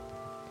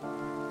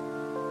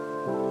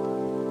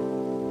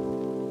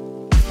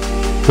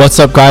What's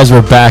up, guys?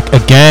 We're back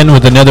again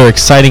with another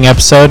exciting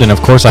episode, and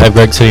of course, I have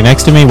Greg sitting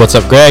next to me. What's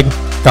up, Greg?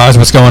 Guys,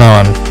 what's going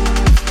on?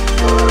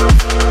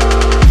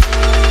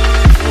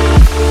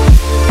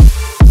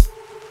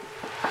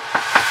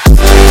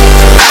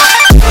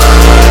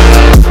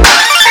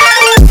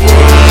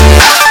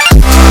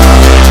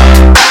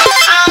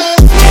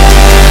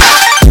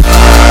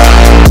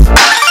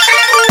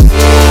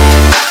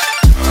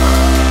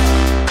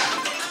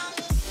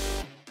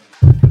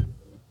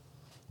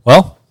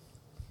 Well,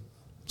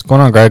 what's going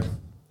on, Greg?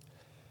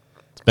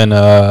 It's been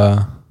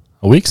a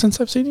week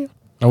since I've seen you.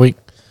 A week,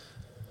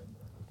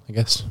 I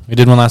guess. We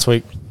did one last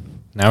week.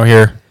 Now we're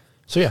here.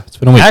 So, yeah, it's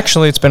been a week.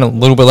 Actually, it's been a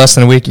little bit less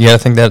than a week. You got to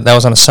think that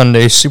was on a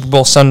Sunday, Super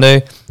Bowl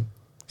Sunday.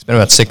 It's been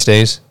about 6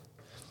 days.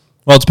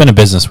 Well, it's been a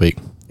business week.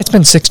 It's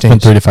been 6 days.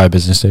 It's been 3 to 5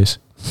 business days.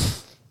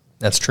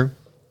 That's true.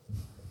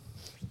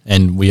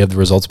 And we have the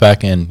results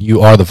back, and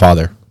you are the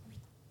father.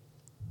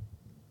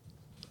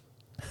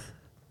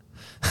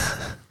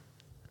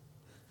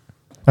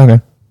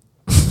 Okay.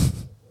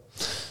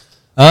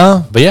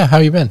 But yeah, how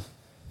you been?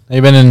 How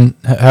you been in?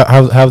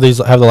 How have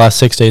the last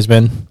 6 days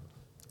been?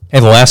 Hey,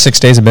 the last 6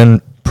 days have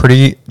been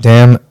pretty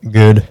damn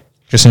good.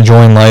 Just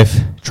enjoying life,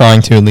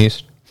 trying to at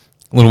least.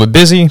 A little bit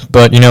busy,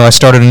 but I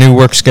started a new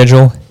work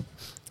schedule.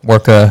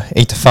 Work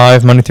 8 to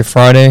 5 Monday through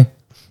Friday.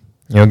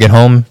 Get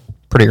home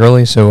pretty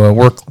early, so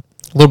work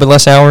a little bit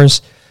less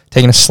hours,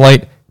 taking a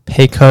slight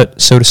pay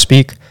cut, so to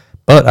speak.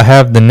 But I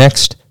have the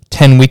next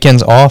 10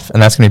 weekends off,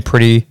 and that's gonna be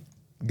pretty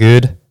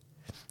good.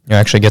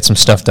 Actually get some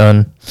stuff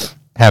done,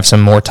 have some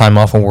more time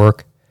off of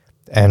work,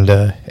 and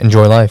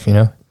enjoy life.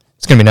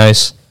 It's gonna be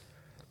nice,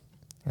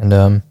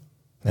 and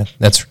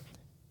that's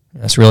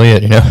really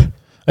it. Oh,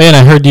 and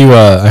I heard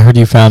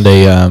you found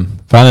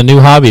a new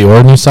hobby or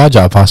a new side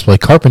job, possibly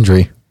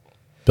carpentry,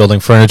 building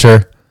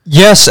furniture.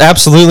 Yes,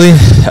 absolutely.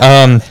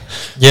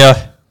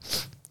 Yeah,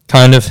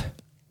 kind of.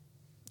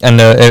 And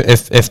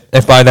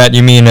if by that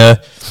you mean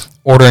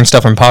ordering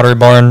stuff from Pottery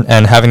Barn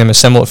and having them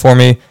assemble it for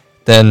me,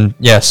 then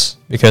yes,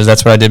 because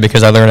that's what I did,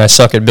 because I learned I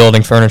suck at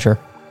building furniture.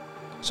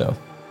 So.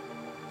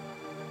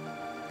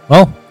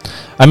 Well,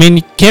 I mean,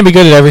 you can't be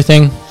good at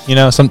everything.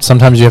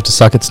 Sometimes you have to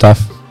suck at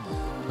stuff.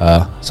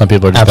 Some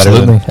people are just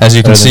absolutely better than, as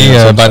you can see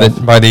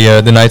by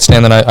the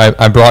nightstand that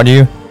I brought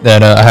you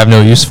that I have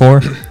no use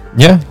for.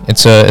 Yeah,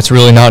 it's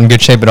really not in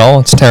good shape at all.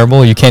 It's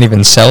terrible. You can't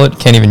even sell it.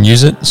 Can't even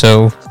use it.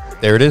 So.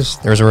 There it is.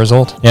 There's a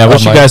result. Yeah,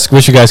 wish you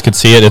guys could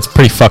see it. It's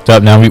pretty fucked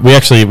up now. We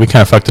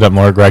kind of fucked it up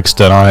more. Greg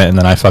stood on it, and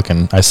then I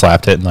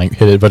slapped it and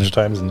hit it a bunch of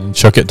times and then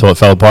shook it until it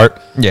fell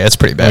apart. Yeah, it's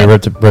pretty bad. And we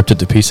ripped it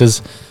to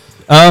pieces.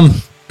 But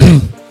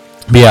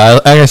yeah,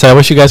 like I said, I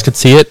wish you guys could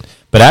see it.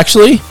 But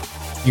actually,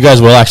 you guys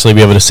will actually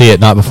be able to see it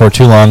not before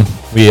too long.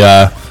 We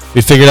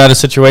figured out a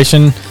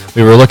situation.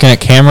 We were looking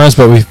at cameras,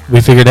 but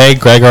we figured, hey,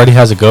 Greg already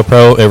has a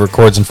GoPro. It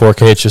records in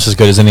 4K. It's just as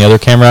good as any other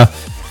camera,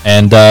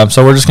 and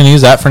so we're just gonna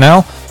use that for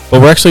now. But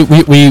we're actually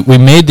we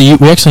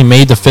actually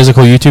made the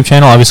physical YouTube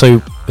channel.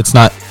 Obviously, it's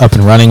not up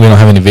and running. We don't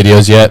have any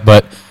videos yet,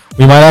 but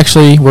we might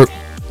actually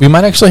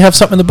have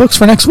something in the books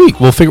for next week.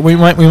 We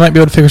might be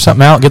able to figure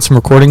something out, get some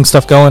recording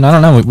stuff going. I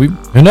don't know.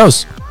 Who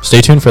knows? Stay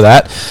tuned for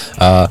that.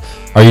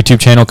 Our YouTube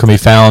channel can be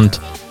found.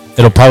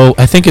 You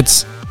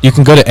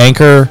can go to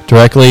Anchor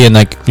directly, and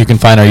you can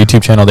find our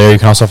YouTube channel there. You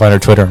can also find our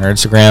Twitter and our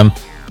Instagram,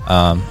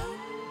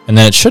 and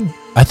then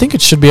I think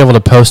it should be able to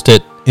post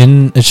it.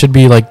 It should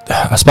be like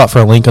a spot for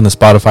a link on the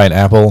Spotify and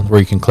Apple where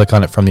you can click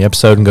on it from the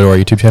episode and go to our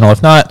YouTube channel.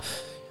 If not,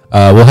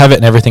 we'll have it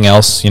in everything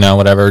else,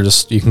 whatever.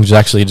 You can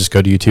just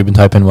go to YouTube and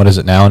type in "What Is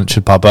It Now" and it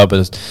should pop up.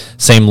 It's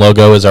same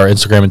logo as our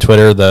Instagram and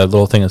Twitter. The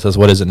little thing that says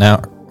 "What Is It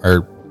Now,"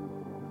 or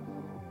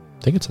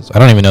I think it says, I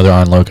don't even know their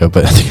own logo,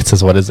 but I think it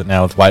says "What Is It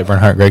Now" with White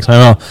Bernhardt Greg. So I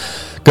don't know.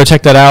 Go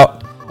check that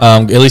out.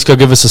 At least go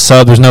give us a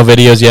sub. There's no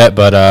videos yet,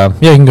 but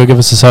yeah, you can go give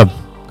us a sub.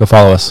 Go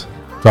follow us.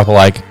 Drop a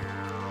like.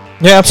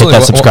 Yeah, absolutely. Hit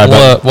that subscribe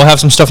button. We'll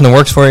have some stuff in the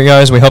works for you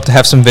guys. We hope to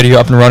have some video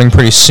up and running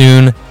pretty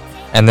soon.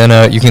 And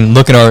then you can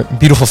look at our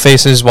beautiful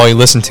faces while you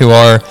listen to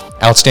our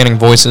outstanding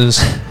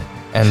voices.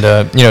 And,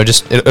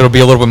 it'll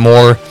be a little bit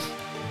more,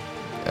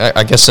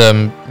 I guess, a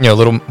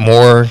little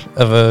more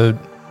of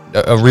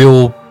a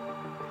real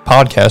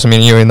podcast. I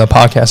mean, the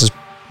podcast is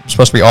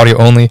supposed to be audio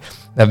only.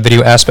 That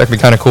video aspect would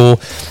be kind of cool.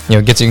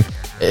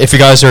 If you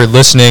guys are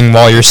listening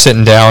while you're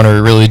sitting down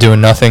or really doing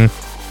nothing,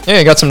 yeah,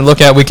 you got something to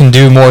look at. We can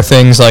do more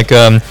things like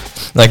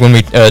when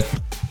we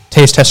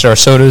taste tested our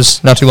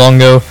sodas not too long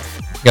ago.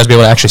 You guys be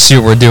able to actually see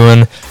what we're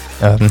doing.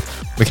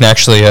 We can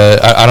actually,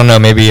 I don't know,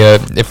 maybe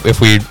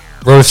if we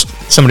roast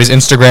somebody's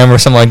Instagram or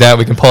something like that,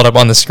 we can pull it up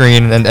on the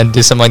screen and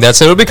do something like that.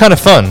 So it'll be kind of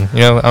fun.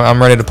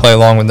 I'm ready to play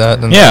along with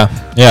that. And yeah,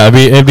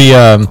 it'd be.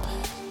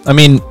 I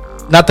mean,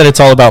 not that it's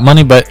all about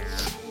money, but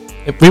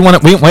we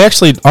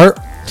actually are.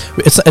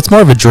 It's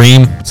more of a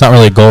dream. It's not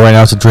really a goal right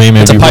now. It's a dream.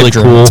 It'd be really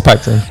cool. It's a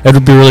pipe dream. It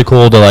would be really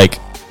cool to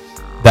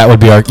that would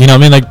be our.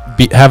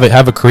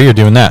 Have a career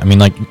doing that. I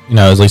mean,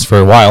 at least for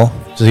a while,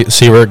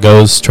 see where it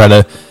goes. Try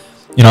to,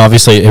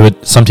 obviously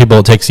some people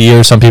it takes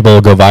years. Some people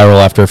will go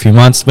viral after a few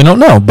months. We don't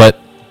know, but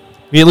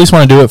we at least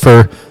want to do it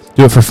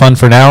for fun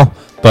for now.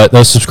 But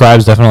those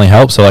subscribes definitely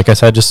help. So like I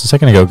said just a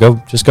second ago,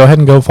 go ahead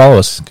and go follow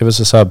us. Give us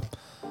a sub.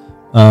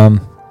 But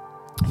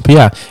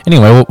yeah,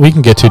 anyway, what we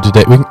can get to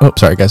today.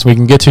 Sorry guys, we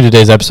can get to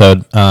today's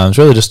episode. It's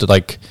really just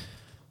like,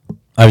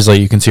 obviously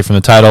you can see from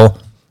the title,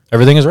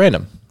 everything is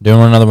random.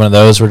 Doing another one of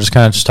those. We're just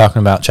kind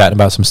of chatting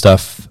about some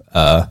stuff.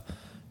 As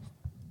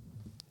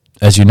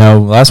you know,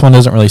 the last one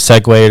doesn't really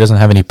segue. It doesn't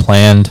have any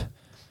planned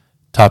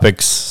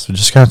topics. So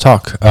just kind of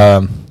talk.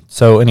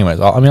 So anyways,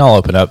 I'll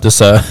open up. This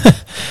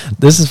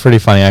this is pretty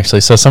funny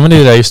actually. So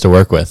somebody that I used to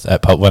work with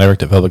when I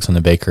worked at Publix in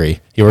the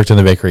bakery, he worked in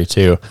the bakery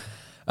too.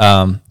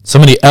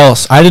 Somebody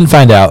else, I didn't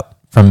find out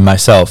from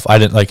myself. I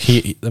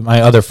didn't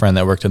my other friend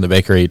that worked in the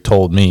bakery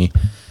told me.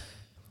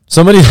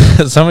 Somebody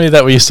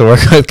that we used to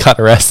work with got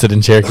arrested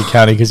in Cherokee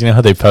County because you know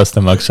how they post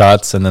the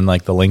mugshots and then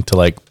like the link to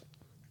like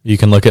you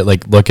can look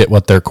at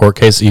what their court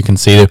case. You can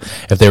see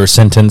if they were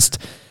sentenced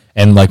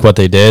and like what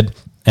they did.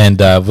 And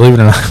believe it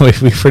or not,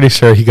 we're pretty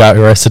sure he got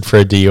arrested for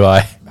a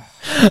DUI.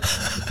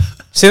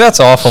 See, that's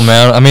awful,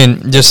 man. I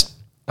mean,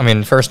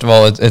 first of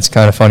all, it's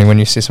kind of funny when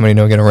you see somebody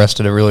get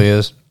arrested. It really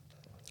is.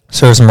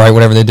 Serves them right,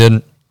 whatever they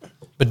did.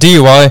 But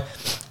DUI,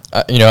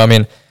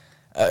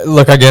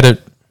 look, I get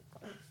it.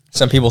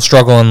 Some people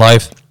struggle in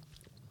life.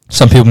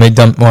 Some people a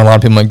lot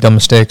of people make dumb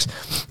mistakes.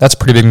 That's a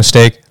pretty big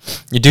mistake.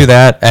 You do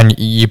that, and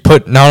you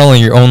put not only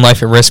your own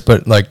life at risk,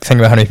 but like think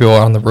about how many people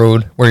are on the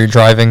road where you're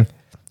driving.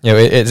 You know,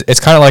 it's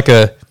kind of like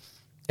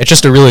it's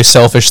just a really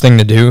selfish thing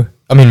to do.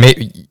 I mean,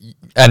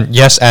 and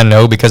yes and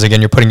no, because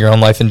again, you're putting your own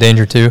life in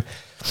danger too.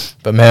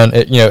 But man,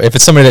 if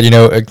it's somebody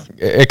that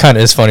it kind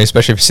of is funny,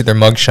 especially if you see their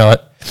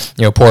mugshot.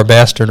 Poor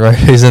bastard, right?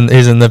 He's in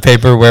the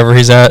paper wherever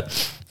he's at.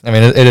 I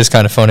mean, it is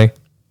kind of funny.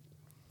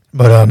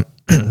 But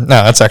no,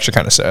 that's actually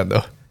kind of sad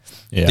though.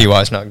 Yeah.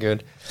 DUI is not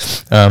good.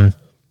 Yeah,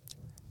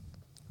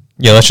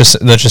 let's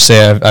just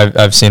say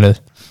I've seen a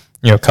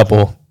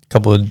couple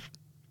of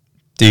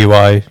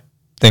DUI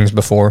things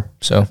before,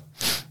 so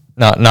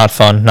not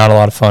fun, not a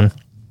lot of fun.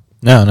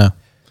 No,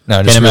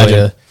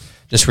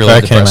 just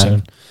really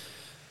depressing.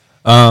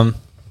 But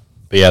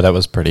yeah, that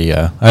was pretty.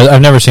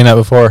 I've never seen that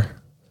before.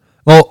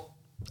 Well,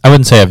 I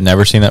wouldn't say I've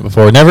never seen that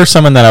before. Never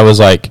someone that I was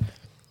like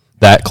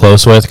that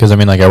close with, because I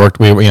mean, like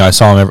I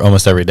saw him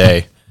almost every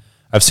day.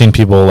 I've seen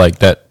people like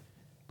that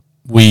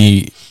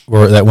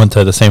that went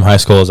to the same high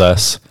school as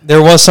us.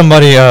 There was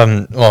somebody.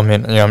 I'm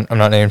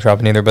not name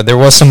dropping either, but there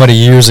was somebody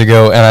years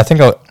ago, and I think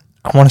I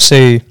want to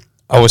say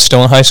I was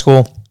still in high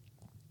school,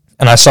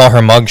 and I saw her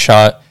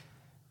mugshot.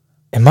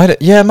 It might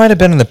have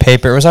been in the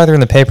paper. It was either in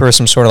the paper or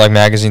some sort of like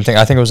magazine thing.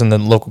 I think it was in the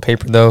local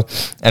paper though,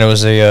 and it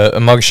was a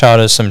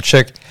mugshot of some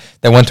chick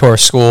that went to our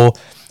school,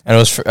 and it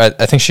was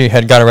I think she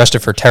had got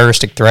arrested for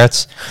terroristic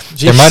threats.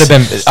 Jeez. There might have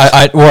been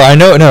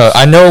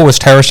I know it was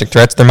terroristic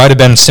threats. There might have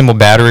been simple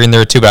battery in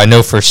there too, but I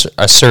know for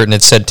a certain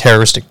it said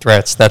terroristic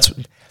threats. That's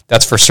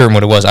for certain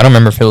what it was. I don't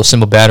remember if it was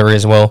simple battery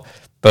as well,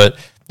 but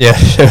yeah,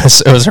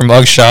 it was her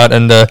mugshot,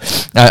 and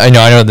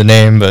I know the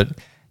name, but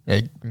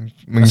yeah,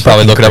 we can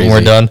probably look it up when we're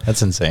done.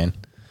 That's insane.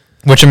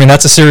 Which, I mean,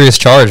 that's a serious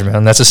charge,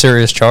 man. That's a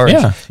serious charge.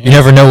 Yeah. You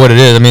never know what it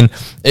is. I mean,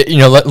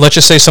 let's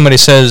just say somebody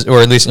says,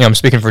 or at least, I'm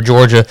speaking for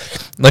Georgia.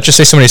 Let's just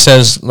say somebody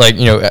says, like,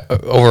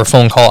 over a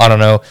phone call, I don't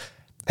know,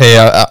 hey,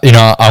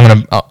 I'm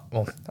going to,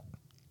 well,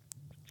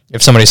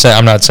 if somebody say,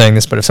 I'm not saying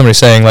this, but if somebody's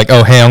saying, like,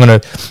 oh, hey, I'm going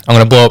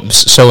to blow up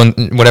so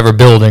in whatever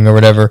building or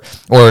whatever,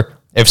 or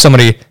if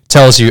somebody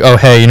tells you, oh,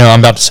 hey, I'm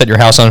about to set your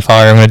house on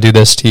fire, I'm going to do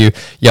this to you,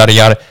 yada,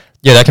 yada.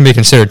 Yeah, that can be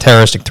considered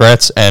terroristic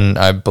threats, and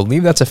I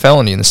believe that's a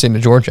felony in the state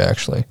of Georgia,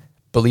 actually.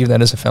 Believe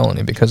that is a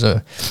felony because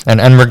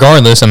and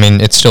regardless, I mean,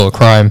 it's still a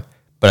crime,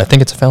 but I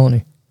think it's a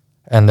felony,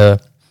 and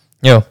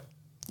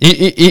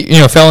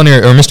felony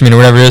or misdemeanor,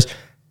 whatever it is,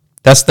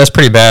 that's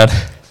pretty bad.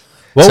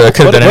 Well, so it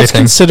could have been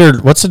anything.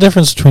 What's the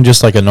difference between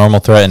just like a normal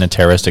threat and a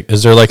terroristic?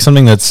 Is there like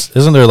something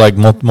isn't there like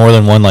more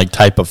than one like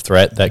type of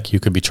threat that you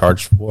could be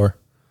charged for?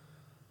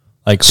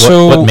 Like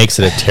what makes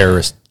it a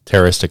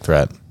terroristic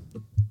threat?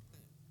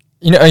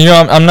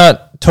 I'm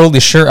not totally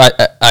sure.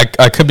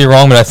 I could be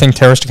wrong, but I think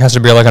terroristic has to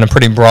be like on a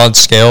pretty broad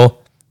scale.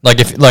 Like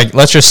if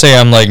let's just say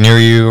I'm like near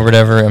you or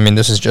whatever. I mean,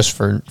 this is just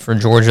for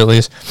Georgia at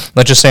least.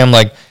 Let's just say I'm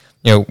like,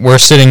 we're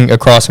sitting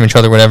across from each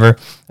other, whatever.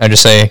 I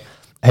just say,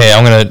 hey,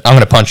 I'm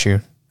gonna punch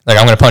you. Like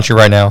I'm gonna punch you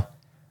right now.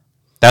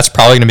 That's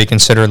probably gonna be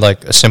considered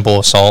like a simple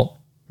assault.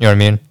 You know what I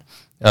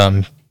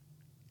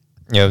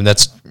mean?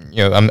 That's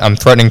I'm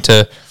threatening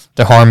to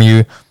harm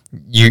you.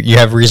 You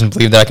have reason to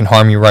believe that I can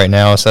harm you right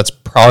now, so that's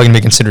probably going to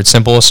be considered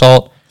simple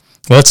assault.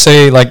 Let's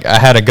say, like, I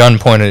had a gun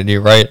pointed at you,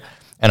 right,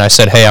 and I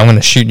said, hey, I'm going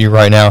to shoot you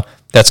right now.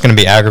 That's going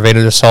to be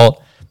aggravated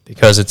assault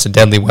because it's a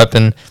deadly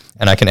weapon,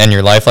 and I can end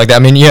your life like that. I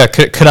mean, yeah,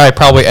 could I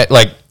probably,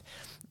 like,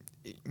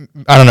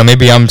 I don't know,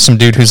 maybe I'm some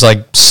dude who's,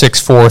 like,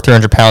 6'4",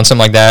 300 pounds,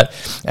 something like that,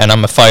 and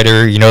I'm a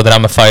fighter, that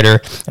I'm a fighter,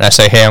 and I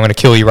say, hey, I'm going to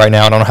kill you right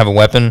now, and I don't have a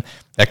weapon.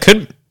 It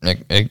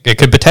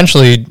could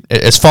potentially,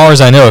 as far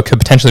as I know, it could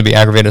potentially be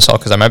aggravated assault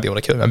because I might be able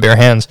to kill you with my bare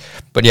hands.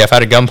 But yeah, if I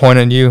had a gun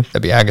pointed at you,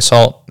 that'd be ag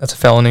assault. That's a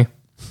felony.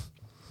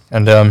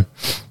 And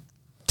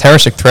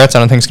terroristic threats, I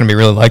don't think it's going to be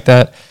really like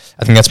that.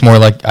 I think that's more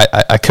like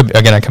I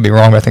could be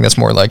wrong, but I think that's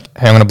more like,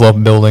 hey, I'm gonna blow up a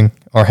building,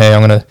 or hey,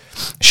 I'm gonna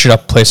shoot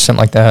up a place,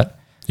 something like that.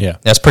 Yeah,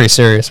 that's pretty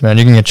serious, man.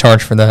 You can get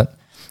charged for that.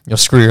 You'll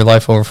screw your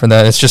life over for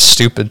that. It's just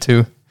stupid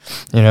too,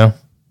 you know.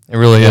 It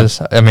really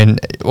is. I mean,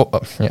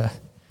 yeah.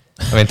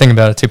 I mean, think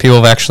about it too. People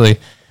have actually,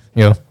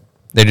 you know,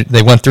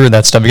 they went through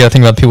that stuff. You got to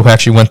think about people who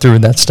actually went through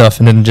that stuff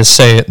and didn't just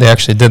say it. They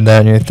actually did that.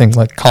 And you think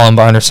like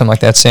Columbine or something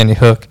like that, Sandy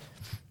Hook.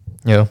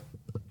 You know,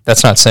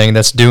 that's not saying,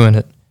 that's doing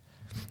it.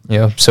 You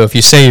know, so if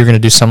you say you're going to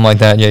do something like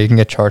that, yeah, you can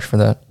get charged for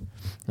that.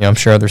 You know, I'm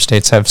sure other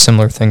states have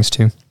similar things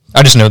too.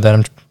 I just know that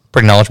I'm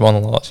pretty knowledgeable on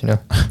the laws. You know.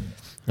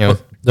 You know.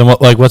 Then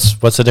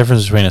what's the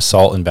difference between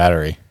assault and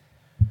battery?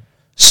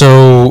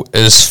 So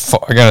as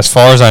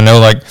far as I know,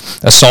 like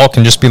assault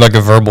can just be like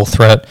a verbal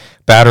threat.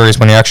 Battery is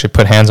when you actually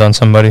put hands on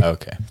somebody.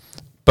 Okay.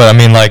 But I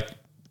mean, like,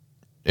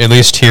 at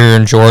least here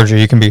in Georgia,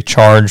 you can be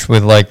charged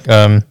with like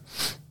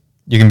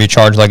you can be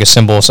charged like a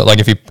symbol. So like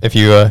if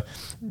you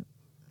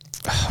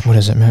what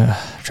is it, man?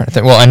 I'm trying to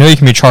think. Well, I know you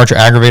can be charged for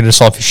aggravated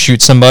assault if you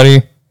shoot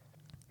somebody.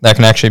 That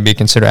can actually be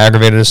considered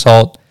aggravated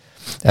assault.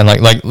 And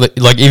like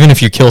even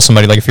if you kill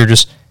somebody, like if you're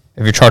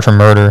charged for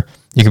murder,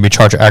 you can be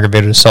charged for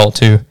aggravated assault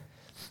too.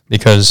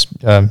 Because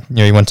you know,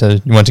 you went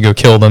to go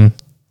kill them,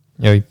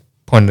 you know, you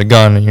pointed a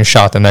gun and you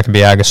shot them. That could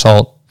be ag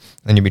assault,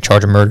 then you'd be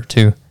charged with murder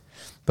too.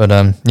 But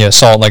yeah,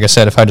 assault, like I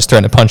said, if I just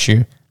threaten to punch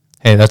you,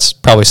 hey, that's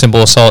probably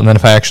simple assault. And then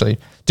if I actually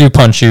do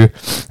punch you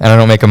and I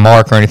don't make a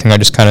mark or anything, I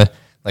just kind of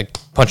like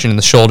punch you in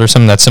the shoulder or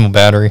something, that's simple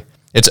battery.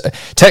 It's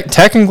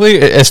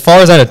technically, as far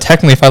as I know,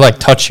 technically, if I like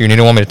touch you and you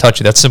don't want me to touch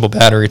you, that's simple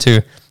battery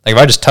too. Like if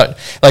I just touch,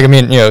 like I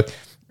mean, you know,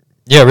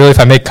 yeah, really, if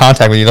I make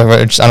contact with you, like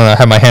I don't know, I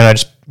have my hand, I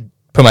just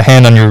put my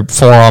hand on your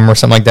forearm or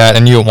something like that,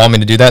 and you don't want me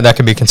to do that, that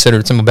could be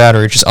considered simple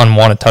battery. It's just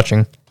unwanted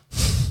touching.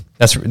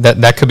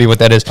 That could be what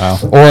that is. Wow.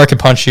 Or I could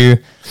punch you.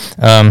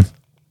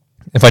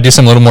 If I do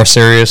something a little more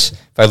serious,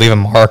 if I leave a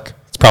mark,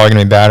 it's probably going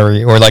to be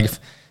battery. Or like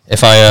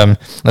if I,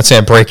 let's say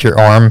I break your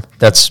arm,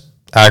 that's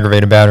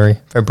aggravated battery.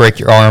 If I break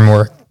your arm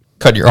or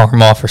cut your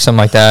arm off or something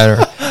like that,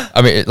 or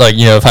I mean, like,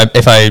 you know,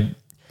 if I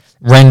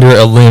render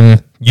a limb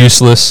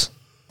useless,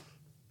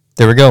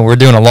 there we go. We're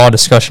doing a law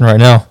discussion right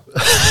now.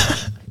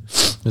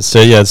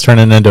 So yeah, it's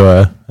turning into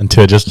a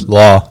just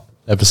law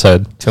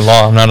episode. To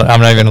law, I'm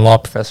not even a law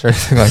professor or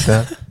anything like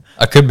that.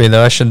 I could be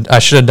though. I should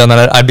have done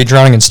that. I'd be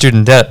drowning in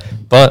student debt,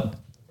 but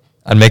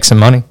I'd make some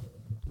money.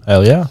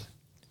 Hell yeah.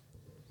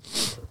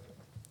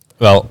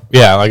 Well,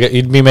 yeah, like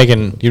you'd be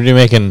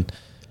making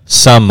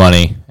some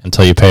money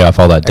until you pay off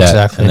all that debt.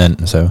 Exactly. And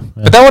then so.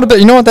 Yeah. But that would have been,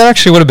 you know what? That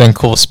actually would have been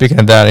cool. Speaking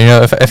of that, you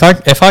know,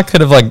 if I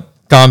could have like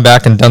gone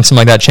back and done something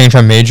like that, change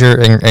my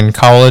major in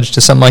college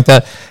to something like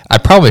that, I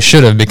probably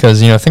should have,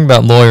 because, you know, think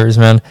about lawyers,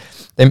 man.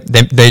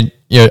 They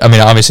you know, I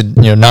mean, obviously,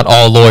 you know, not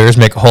all lawyers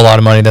make a whole lot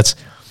of money. That's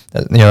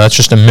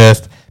just a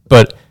myth.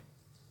 But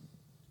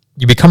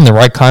you become the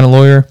right kind of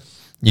lawyer,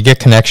 you get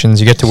connections,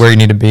 you get to where you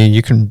need to be.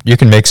 You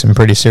can make some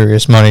pretty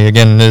serious money.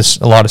 Again, there's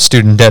a lot of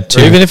student debt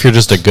too. Or even if you're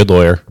just a good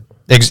lawyer.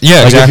 Yeah, like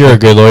exactly. If you're a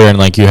good lawyer and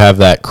like you have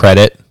that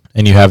credit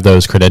and you have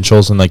those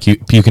credentials and like you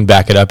can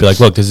back it up. Be like,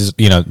 look, this is,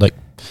 you know, like,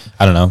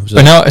 I don't know.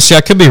 But now, see,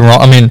 I could be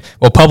wrong. I mean,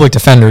 well, public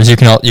defenders, you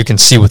can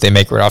see what they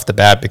make right off the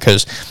bat,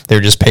 because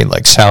they're just paid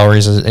like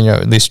salaries, you know,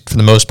 at least for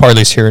the most part, at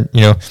least here,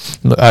 you know,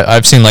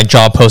 I've seen like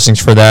job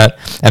postings for that,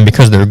 and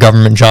because they're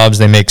government jobs,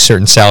 they make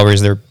certain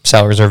salaries. Their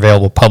salaries are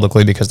available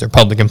publicly because they're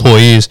public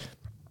employees.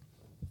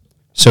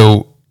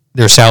 So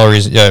their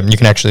salaries, you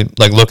can actually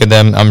like look at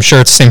them. I'm sure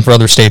it's the same for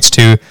other states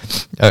too.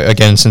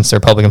 Again, since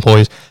they're public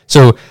employees,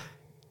 so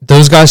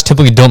those guys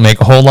typically don't make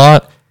a whole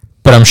lot.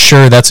 But I'm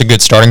sure that's a good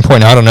starting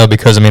point. Now, I don't know,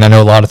 because, I mean, I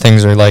know a lot of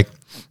things are like,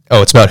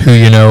 oh, it's about who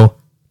you know,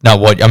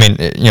 not what, I mean,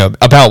 you know,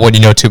 about what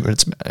you know too, but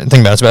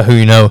think about it, it's about who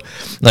you know.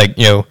 Like,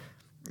 you know,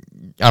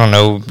 I don't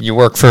know, you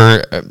work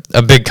for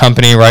a big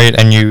company, right,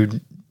 and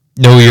you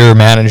know your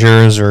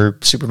managers or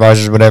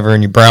supervisors or whatever,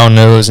 and you brown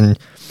nose and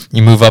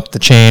you move up the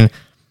chain.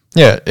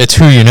 Yeah, it's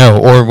who you know,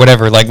 or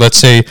whatever. Like, let's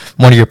say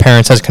one of your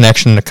parents has a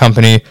connection in a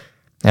company.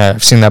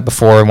 I've seen that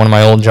before in one of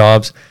my old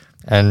jobs,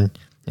 and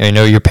you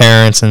know your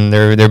parents and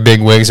they're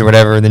big wigs or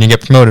whatever, then you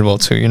get promoted. Well,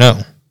 it's who you know.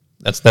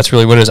 That's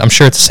really what it is. I'm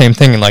sure it's the same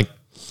thing in like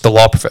the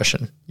law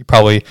profession. You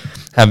probably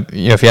have,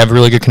 you know, if you have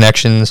really good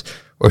connections,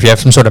 or if you have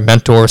some sort of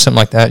mentor or something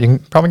like that, you can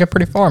probably get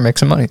pretty far and make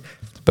some money.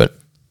 But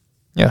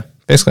yeah,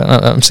 basically,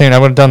 I'm saying I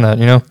would have done that.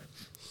 You know,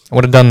 I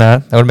would have done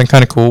that. That would have been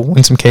kind of cool.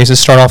 Win some cases,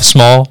 start off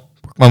small,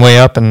 work my way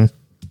up, and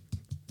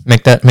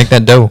make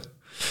that dough.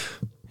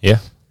 Yeah,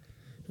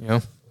 you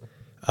know,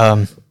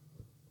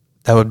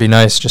 that would be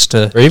nice just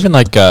to, or even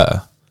like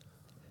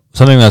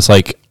something that's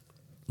like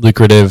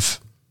lucrative,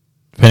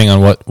 depending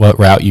on what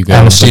route you go.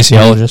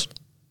 Anesthesiologist.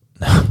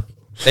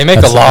 They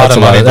make a lot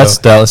of money. That's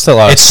still a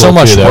lot. It's so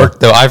much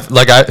work, though. I've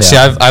looked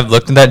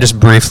at that just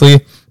briefly.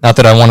 Not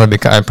that I wanted to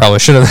be. I probably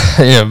should have,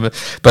 you know.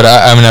 But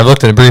I mean, I've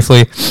looked at it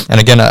briefly, and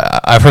again,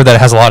 I've heard that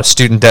it has a lot of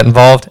student debt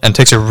involved, and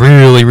takes a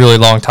really, really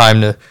long time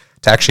to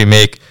actually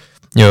make,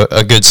 you know,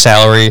 a good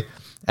salary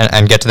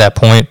and get to that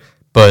point.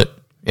 But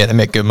Yeah, they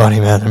make good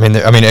money, man.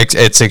 I mean,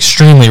 it's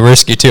extremely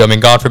risky too. I mean,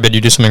 God forbid you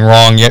do something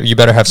wrong. You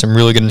better have some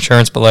really good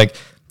insurance. But like,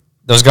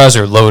 those guys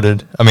are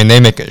loaded. I mean, they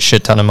make a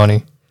shit ton of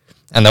money,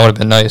 and that would have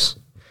been nice.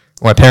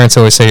 My parents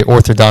always say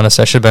orthodontist.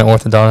 I should have been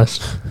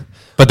orthodontist,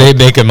 but they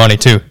make good money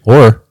too.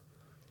 Or,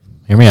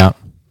 hear me out.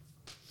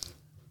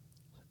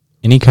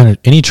 Any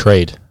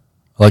trade,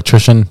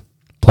 electrician,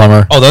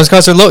 plumber. Oh, those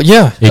guys are low.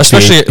 Yeah,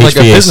 especially like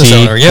a business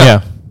owner.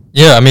 Yeah.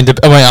 Yeah, I mean,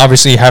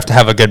 obviously you have to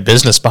have a good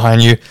business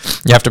behind you.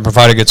 You have to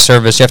provide a good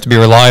service. You have to be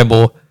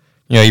reliable.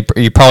 You know,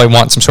 you probably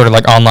want some sort of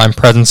like online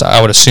presence. I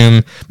would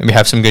assume maybe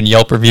have some good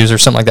Yelp reviews or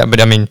something like that. But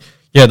I mean,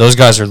 yeah, those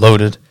guys are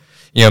loaded.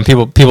 You know,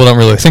 people don't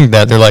really think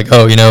that. They're like,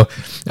 oh,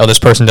 this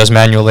person does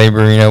manual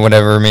labor,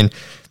 whatever. I mean,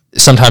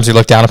 sometimes you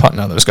look down upon,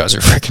 no, those guys are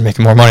freaking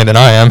making more money than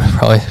I am.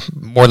 Probably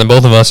more than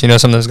both of us. Some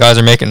of those guys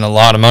are making a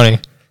lot of money.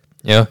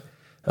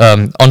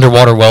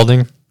 Underwater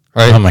welding.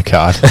 Right? Oh my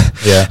God!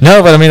 Yeah.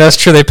 No, but I mean that's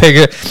true. They pay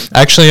good.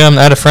 Actually, I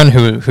had a friend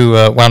who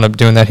wound up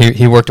doing that.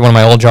 He worked at one of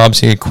my old jobs.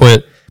 He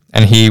quit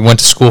and he went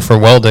to school for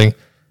welding.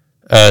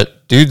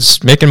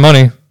 Dude's making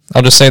money.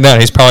 I'll just say that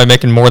he's probably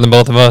making more than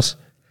both of us.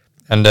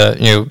 And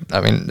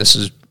I mean, this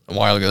is a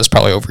while ago. It's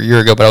probably over a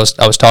year ago. But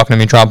I was talking to him.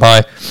 He dropped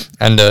by,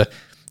 and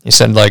he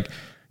said like,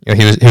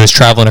 he was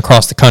traveling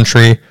across the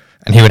country,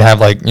 and he would have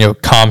like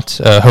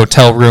comped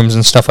hotel rooms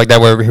and stuff like that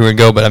wherever he would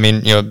go. But I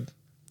mean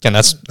again,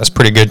 that's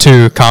pretty good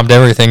too, comped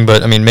everything,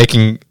 but I mean,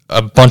 making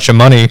a bunch of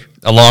money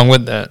along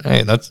with that,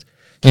 hey, that's,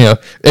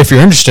 if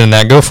you're interested in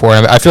that, go for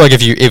it. I feel like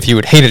if you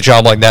would hate a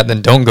job like that,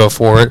 then don't go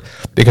for it,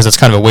 because it's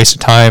kind of a waste of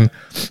time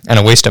and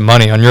a waste of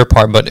money on your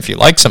part. But if you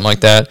like something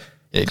like that,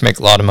 you can make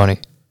a lot of money,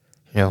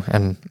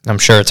 and I'm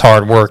sure it's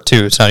hard work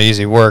too. It's not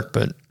easy work,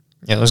 but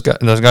those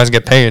guys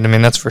get paid. I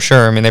mean, that's for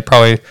sure. I mean, they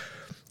probably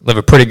live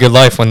a pretty good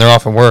life when they're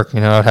off of work,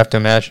 I'd have to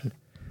imagine.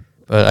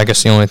 But I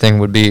guess the only thing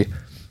would be,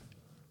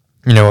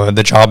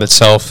 the job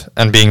itself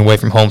and being away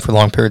from home for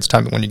long periods of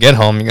time. But when you get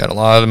home, you got a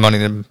lot of money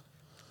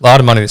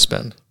to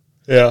spend.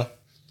 Yeah,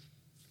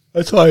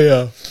 that's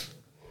why.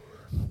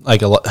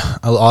 Like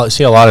I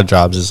see a lot of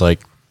jobs is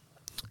like,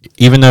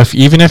 even if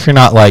you're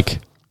not like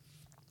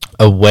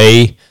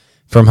away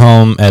from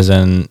home, as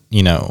in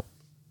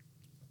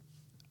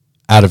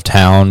out of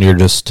town, you're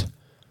just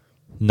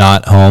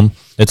not home.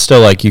 It's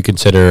still like you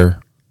consider.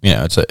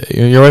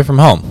 You're away from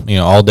home,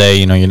 all day,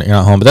 you're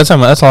not home, but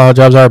that's how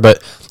jobs are.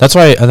 But that's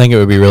why I think it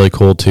would be really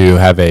cool to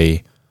have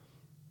an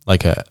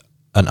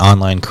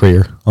online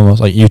career, almost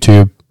like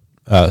YouTube,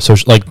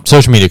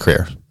 social media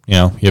career. You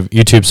have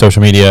YouTube,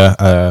 social media,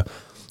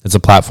 it's a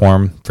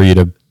platform for you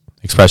to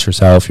express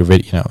yourself, your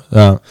video,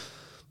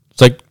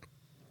 it's like,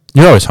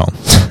 you're always home.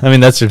 I mean,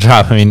 that's your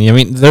job. I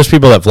mean, there's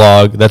people that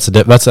vlog. I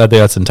think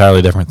that's an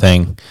entirely different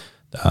thing.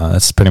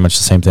 That's pretty much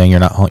the same thing. You're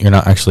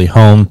not actually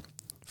home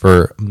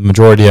for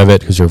majority of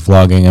it because you're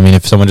vlogging. I mean,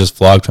 if someone just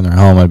vlogged from their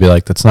home, I'd be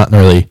like, that's not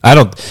really.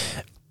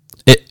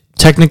 It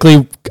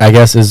technically, I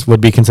guess, would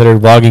be considered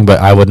vlogging,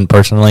 but I wouldn't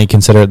personally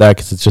consider it that,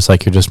 because it's just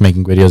like you're just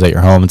making videos at your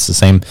home. It's the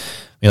same.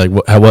 Like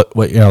what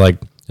like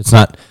it's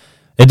not.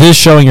 It is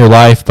showing your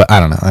life, but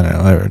I don't know.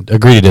 I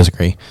agree to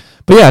disagree.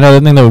 But yeah, another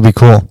thing that would be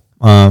cool.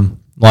 A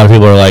lot of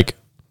people are like,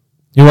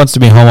 who wants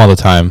to be home all the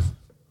time?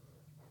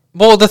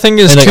 Well, the thing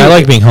is, I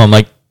like being home.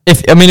 Like,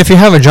 if you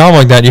have a job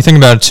like that, you think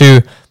about it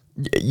too.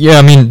 Yeah,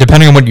 I mean,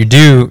 depending on what you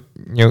do,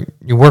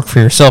 you work for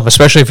yourself.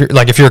 Especially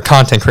if you're a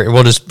content creator.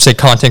 We'll just say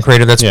content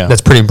creator.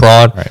 That's pretty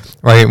broad,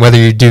 right? Whether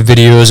you do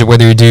videos or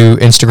whether you do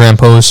Instagram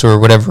posts or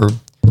whatever,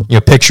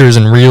 pictures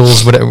and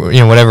reels,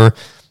 whatever.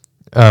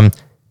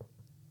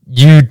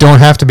 You don't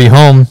have to be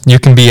home. You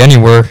can be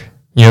anywhere.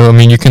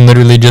 You can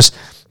literally just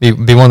be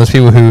one of those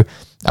people who,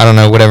 I don't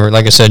know, whatever.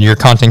 Like I said, you're a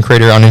content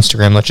creator on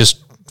Instagram. Let's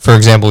just, for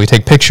example, you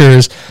take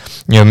pictures.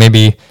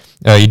 Maybe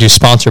you do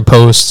sponsored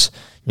posts.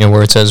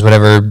 Where it says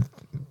whatever,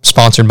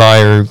 sponsored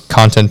by or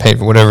content paid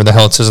for, whatever the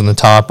hell it says on the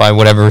top, by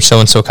whatever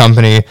so-and-so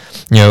company,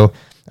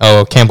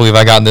 oh, can't believe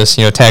I got this,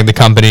 tag the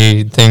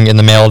company thing in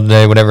the mail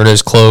today, whatever it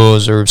is,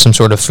 clothes or some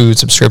sort of food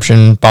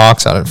subscription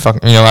box, I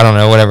don't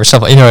know, whatever,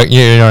 stuff, you know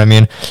what I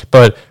mean,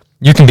 but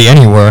you can be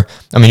anywhere.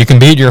 I mean, you can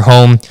be at your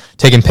home,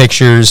 taking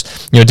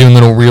pictures, doing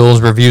little reels,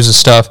 reviews of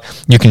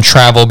stuff. You can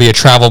travel, be a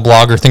travel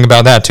blogger. Think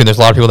about that, too. There's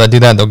a lot of people that do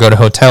that. They'll go to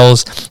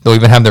hotels. They'll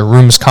even have their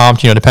rooms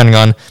comped, depending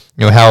on,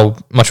 how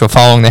much of a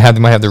following they have.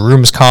 They might have their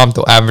rooms comped.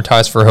 They'll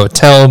advertise for a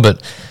hotel,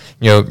 but,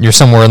 you're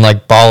somewhere in,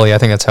 like, Bali. I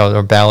think that's how,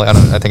 or Bali. I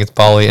think it's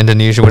Bali,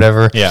 Indonesia,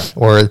 whatever. Yeah.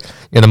 Or,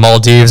 the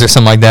Maldives or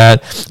something like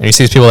that. And you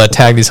see these people that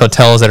tag these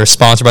hotels that are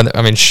sponsored by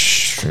I'm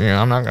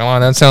not going to lie.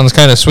 That sounds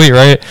kind of sweet,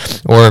 right?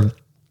 Or,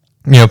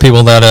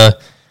 people that,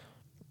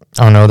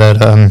 I don't know,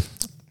 that,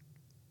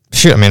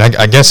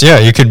 I guess, yeah,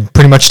 you could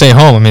pretty much stay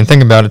home. I mean,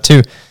 think about it,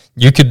 too.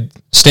 You could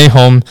stay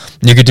home,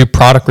 you could do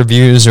product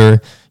reviews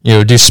or,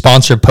 do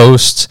sponsored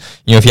posts.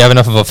 If you have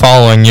enough of a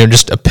following,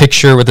 just a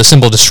picture with a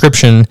simple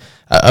description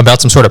about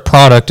some sort of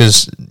product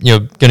is,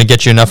 going to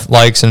get you enough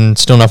likes and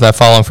still enough of that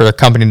following for the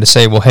company to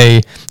say, well,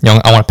 hey,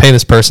 I want to pay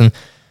this person.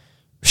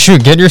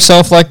 Shoot, get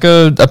yourself like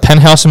a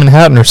penthouse in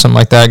Manhattan or something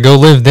like that. Go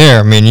live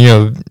there. I mean,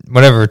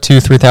 whatever,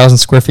 3,000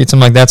 square feet,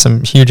 something like that,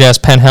 some huge ass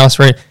penthouse,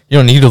 right? You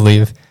don't need to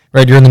leave,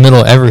 right? You're in the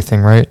middle of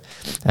everything, right?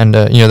 And,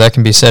 that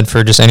can be said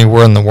for just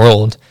anywhere in the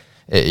world.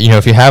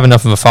 If you have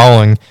enough of a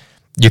following,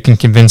 you can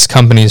convince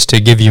companies to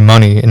give you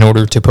money in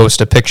order to post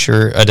a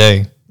picture a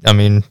day. I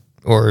mean,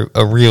 or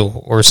a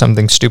reel or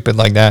something stupid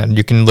like that. And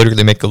you can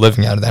literally make a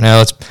living out of that.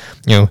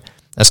 Now,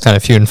 that's kind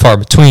of few and far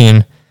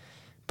between,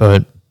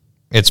 but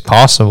it's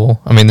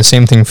possible. I mean, the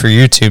same thing for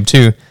YouTube,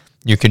 too.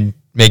 You could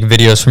make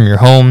videos from your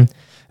home.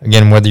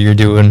 Again, whether you're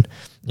doing,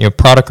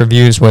 product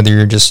reviews, whether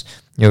you're just,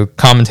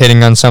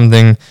 commentating on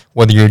something,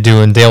 whether you're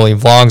doing daily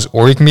vlogs,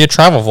 or you can be a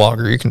travel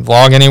vlogger. You can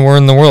vlog anywhere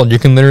in the world. You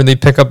can literally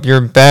pick up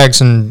your bags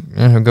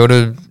and go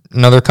to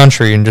another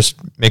country and just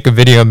make a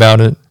video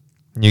about it.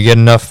 You get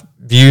enough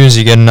views,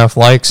 you get enough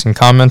likes and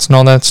comments and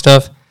all that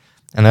stuff,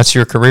 and that's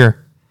your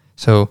career.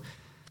 So,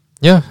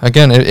 yeah,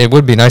 again, it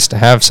would be nice to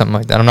have something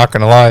like that. I'm not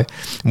going to lie.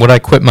 Would I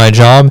quit my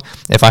job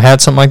if I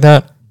had something like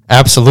that?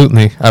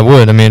 Absolutely, I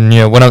would. I mean,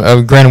 what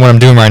I'm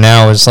doing right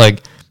now is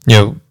like,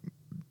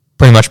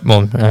 pretty much,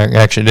 well,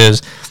 actually it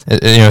is,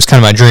 it's kind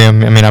of my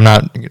dream. I mean, I'm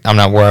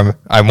not where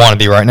I want to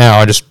be right now.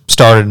 I just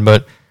started,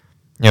 but,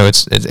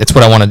 it's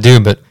what I want to do.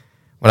 But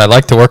would I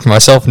like to work for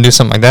myself and do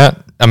something like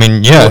that? I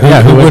mean,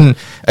 who wouldn't?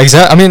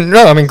 Exactly. I mean,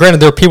 no, I mean,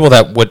 granted, there are people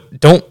that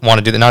don't want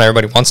to do that. Not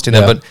everybody wants to do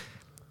that, but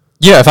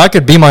yeah, if I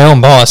could be my own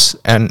boss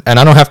and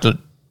I don't have to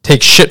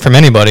take shit from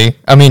anybody,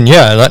 I mean,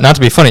 yeah, not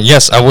to be funny,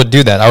 yes, I would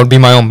do that. I would be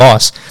my own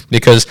boss,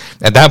 because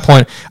at that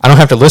point, I don't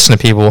have to listen to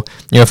people.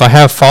 If I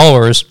have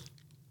followers,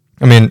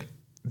 I mean,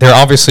 they're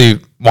obviously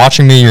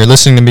watching me or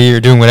listening to me or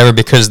doing whatever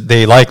because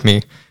they like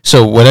me.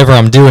 So whatever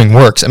I'm doing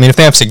works. I mean, if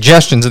they have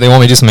suggestions and they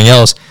want me to do something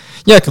else,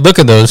 yeah, I could look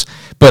at those,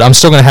 but I'm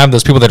still going to have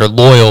those people that are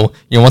loyal,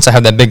 once I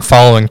have that big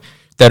following,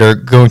 that are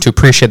going to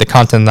appreciate the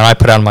content that I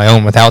put out on my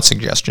own without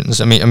suggestions.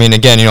 I mean,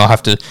 again, I'll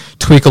have to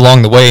tweak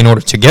along the way in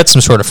order to get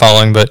some sort of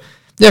following, but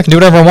yeah, I can do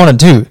whatever I want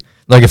to do.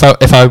 Like if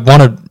I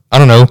want to, I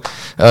don't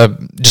know,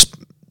 just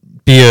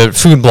be a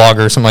food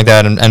blogger or something like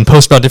that and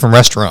post about different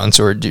restaurants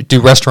or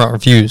do restaurant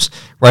reviews,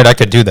 right? I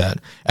could do that.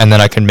 And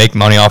then I can make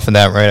money off of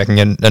that, right? I can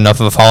get enough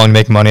of a following to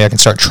make money. I can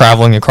start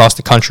traveling across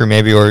the country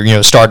maybe,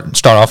 or,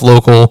 start off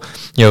local,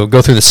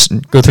 go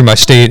through my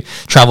state,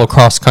 travel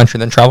across the country,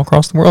 then travel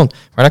across the world,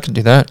 right? I could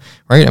do that,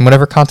 right? And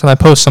whatever content I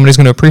post, somebody's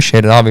going to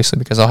appreciate it, obviously,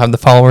 because I'll have the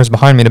followers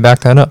behind me to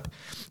back that up.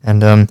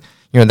 And,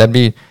 that'd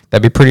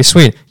be pretty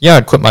sweet. Yeah,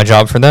 I'd quit my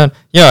job for that.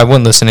 Yeah, I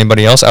wouldn't listen to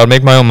anybody else. I would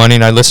make my own money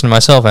and I'd listen to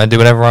myself and I'd do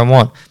whatever I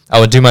want. I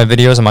would do my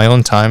videos on my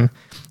own time.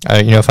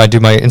 If I do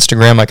my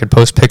Instagram, I could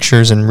post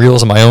pictures and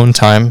reels on my own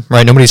time,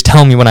 right? Nobody's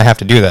telling me when I have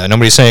to do that.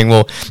 Nobody's saying,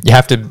 well, you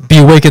have to be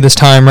awake at this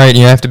time, right?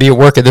 You have to be at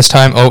work at this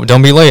time. Oh,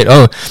 don't be late.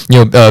 Oh,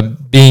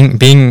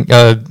 being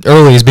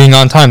early is being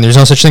on time. There's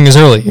no such thing as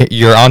early.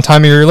 You're on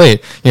time or you're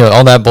late.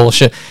 All that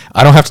bullshit.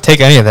 I don't have to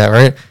take any of that,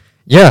 right?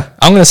 Yeah,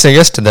 I'm going to say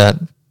yes to that.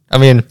 I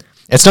mean,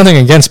 it's nothing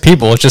against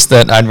people. It's just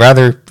that I'd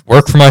rather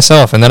work for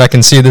myself, and then I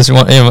can see this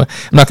one. I'm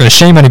not going to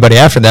shame anybody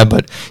after that,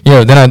 but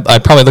then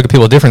I'd probably look at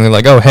people differently.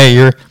 Like, oh, hey,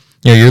 you're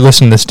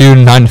listening to this dude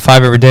 9 to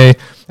 5 every day.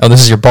 Oh,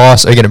 this is your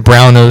boss. Oh, you got to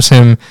brown nose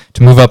him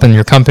to move up in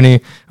your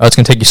company. Oh, it's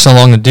going to take you so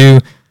long to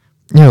do.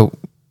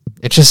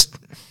 It just,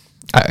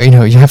 you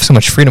have so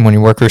much freedom when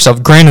you work for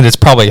yourself. Granted, it's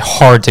probably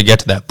hard to get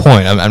to that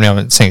point. I mean, I'm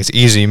not saying it's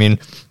easy. I mean,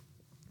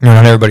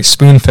 not everybody's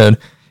spoon fed.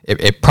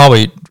 It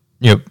probably.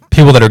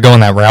 People that are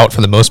going that route,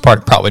 for the most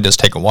part, probably does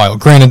take a while.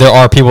 Granted, there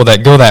are people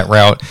that go that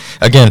route.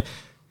 Again,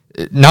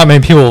 not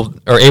many people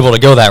are able to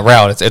go that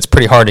route. It's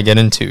pretty hard to get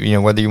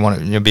into, whether you want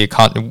to be a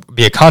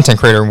content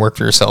creator and work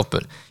for yourself.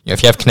 But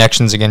if you have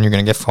connections, again, you're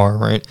going to get far,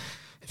 right?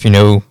 If you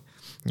know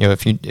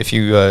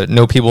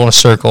people in a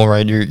circle,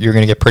 right, you're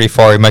going to get pretty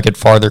far. You might get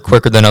farther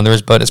quicker than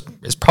others, but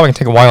it's probably going to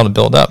take a while to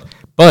build up.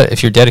 But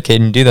if you're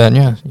dedicated and you do that,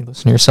 yeah, you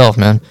listen to yourself,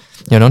 man.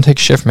 Don't take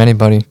shit from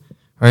anybody.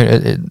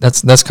 Right,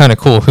 that's kind of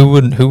cool.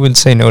 Who would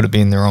say no to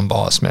being their own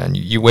boss, man?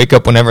 You wake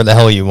up whenever the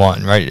hell you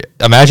want, right?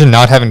 Imagine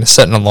not having to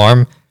set an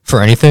alarm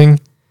for anything.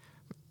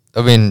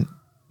 I mean,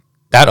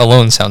 that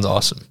alone sounds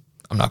awesome.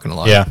 I'm not gonna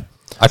lie. Yeah,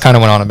 I kind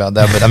of went on about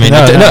that, but I mean,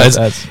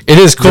 it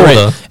is cool.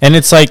 Though. And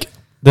it's like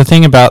the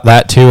thing about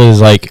that too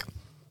is like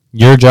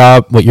your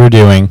job, what you're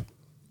doing,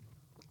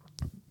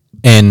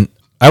 and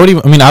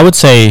I would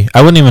say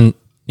I wouldn't even.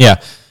 Yeah,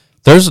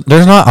 there's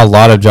not a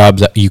lot of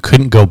jobs that you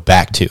couldn't go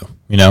back to.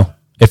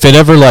 If it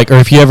ever or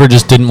if you ever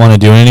just didn't want to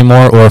do it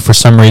anymore, or for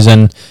some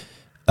reason,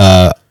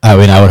 I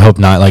would hope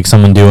not. Like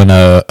someone doing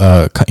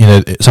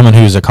someone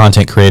who's a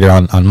content creator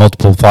on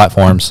multiple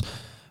platforms,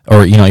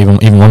 or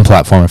even one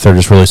platform. If they're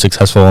just really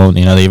successful,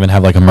 they even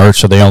have like a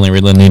merch, so they only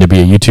really need to be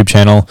a YouTube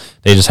channel.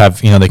 They just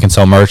have they can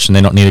sell merch, and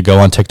they don't need to go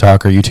on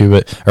TikTok or YouTube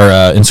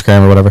or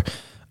Instagram or whatever.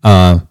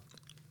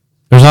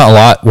 There's not a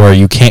lot where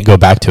you can't go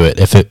back to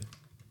it if it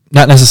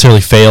not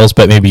necessarily fails,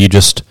 but maybe you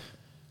just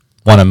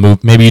want to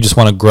move, maybe you just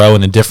want to grow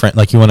in a different,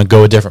 you want to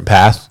go a different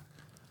path,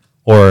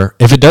 or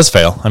if it does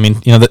fail, I mean,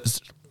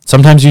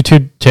 sometimes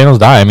YouTube channels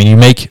die. I mean,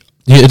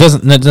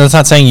 that's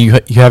not saying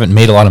you haven't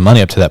made a lot of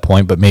money up to that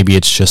point, but maybe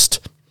it's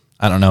just,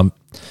 I don't know,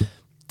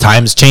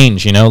 times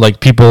change,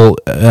 like people,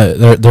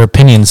 their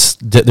opinions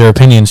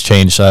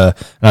change, not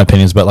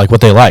opinions, but like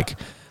what they like,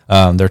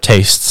 their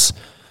tastes.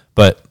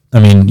 But I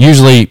mean,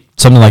 usually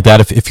something like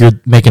that, if you're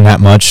making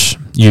that much,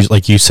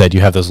 like you said,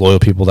 you have those loyal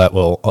people that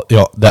will,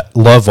 that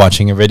love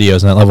watching your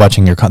videos and that love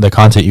watching the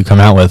content you come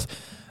out with.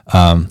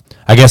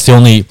 I guess the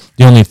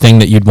only thing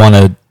that you'd want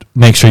to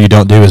make sure you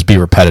don't do is be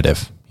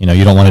repetitive.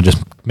 You don't want to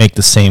just make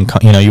the same.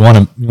 You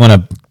want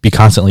to be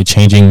constantly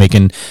changing,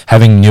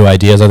 having new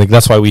ideas. I think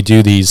that's why we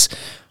do these.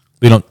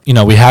 We don't,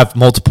 we have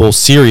multiple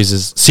series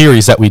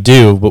that we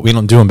do, but we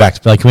don't do them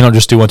back. Like we don't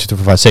just do 1, 2, 3,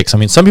 4, 5, 6. I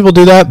mean, some people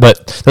do that,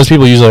 but those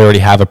people usually already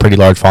have a pretty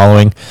large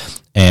following,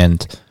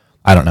 and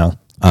I don't know.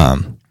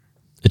 I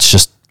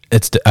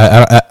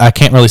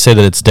can't really say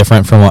that it's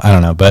different from what I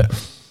don't know, but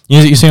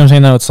you see what I'm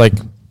saying though? It's like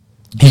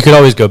you could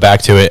always go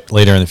back to it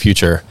later in the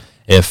future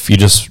if you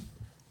just,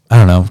 I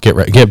don't know,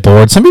 get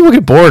bored. Some people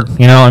get bored,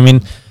 I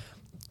mean,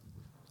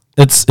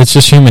 it's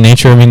just human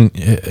nature. I mean,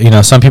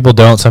 some people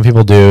don't, some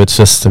people do. It's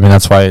just, I mean,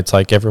 that's why it's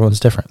like everyone's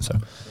different. So,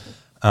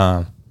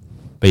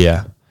 but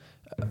yeah.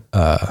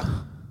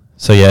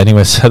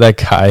 Anyway, so that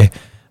guy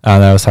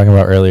that I was talking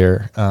about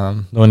earlier,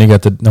 the one who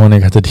got the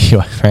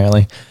DUI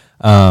apparently,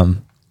 I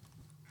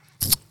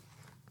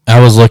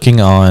was looking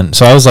on,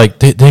 so I was like,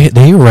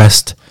 they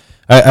arrest.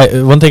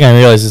 One thing I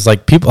realized is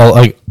like people,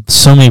 like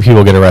so many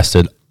people get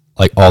arrested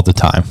like all the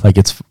time. Like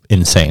it's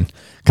insane.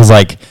 Cause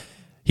like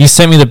he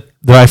sent me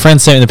my friend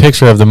sent me the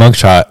picture of the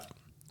mugshot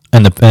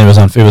and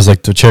it was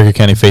like the Cherokee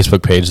County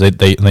Facebook page.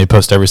 They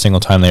post every single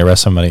time they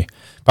arrest somebody.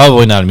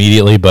 Probably not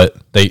immediately, but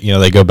they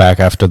go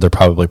back after they're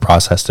probably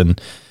processed and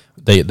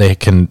they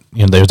can,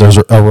 there's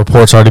a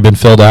report's already been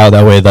filled out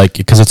that way.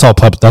 Like, cause that's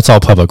all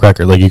public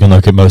record. Like you can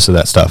look at most of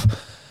that stuff.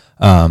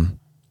 I'm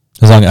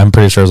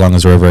pretty sure as long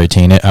as we're over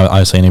 18,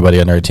 obviously anybody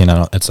under 18, I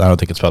don't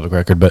think it's public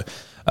record, but,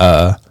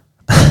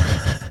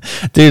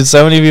 dude,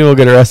 so many people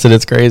get arrested.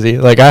 It's crazy.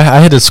 Like I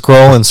had to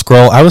scroll. I was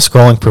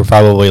scrolling for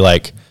probably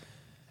like,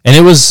 and I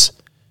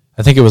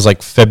think it was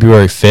like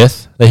February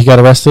 5th that he got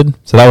arrested.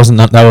 So that was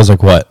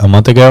like what, a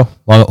month ago?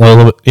 A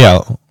little bit,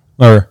 yeah.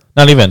 Or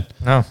not even.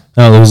 No,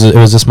 it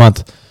was this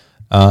month.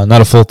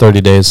 Not a full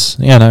 30 days.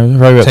 Yeah, no,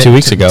 probably about 2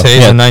 weeks ago.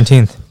 Today's the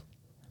 19th.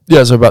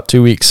 Yeah, so about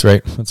 2 weeks,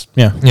 right?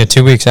 Yeah,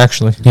 2 weeks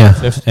actually. Yeah,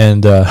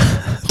 and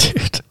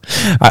dude,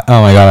 oh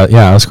my god,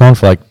 I was scrolling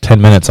for like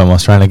 10 minutes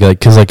almost trying to get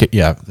because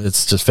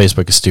it's just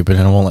Facebook is stupid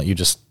and it won't let you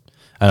just,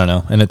 I don't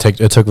know, and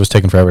it was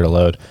taking forever to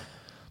load,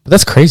 but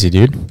that's crazy,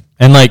 dude.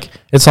 And like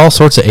it's all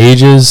sorts of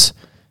ages,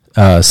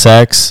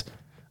 sex,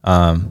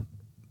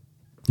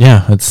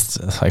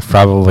 it's like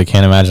probably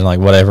can't imagine like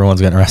what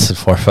everyone's getting arrested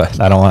for, but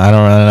I don't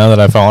really know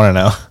that if I want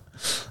to know.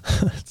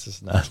 It's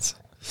just nuts.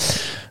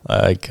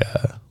 Like,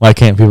 why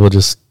can't people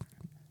just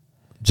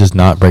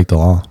not break the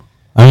law?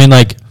 I mean,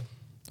 like,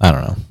 I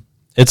don't know.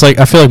 It's like,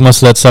 I feel like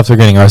most of that stuff they're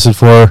getting arrested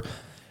for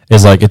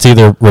is like, it's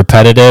either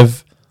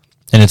repetitive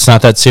and it's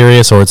not that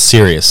serious, or it's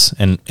serious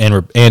and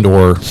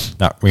or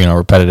not,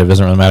 repetitive. It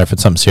doesn't really matter if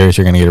it's something serious,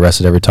 you're going to get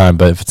arrested every time.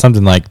 But if it's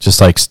something like, just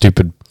like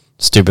stupid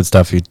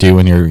stuff you do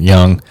when you're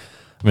young,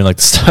 I mean, like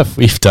the stuff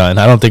we've done,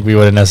 I don't think we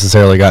would have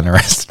necessarily gotten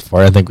arrested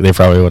for. I think they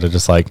probably would have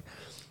just like,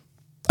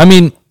 I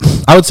mean,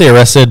 I would say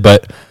arrested,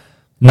 but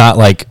not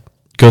like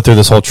go through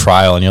this whole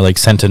trial and you're like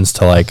sentenced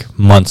to like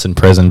months in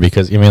prison,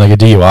 because I mean like a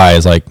DUI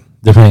is like,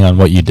 depending on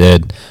what you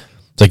did,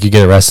 it's like you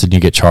get arrested and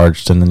you get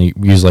charged, and then you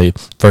usually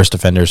first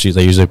offenders,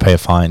 they usually pay a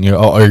fine,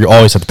 or you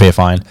always have to pay a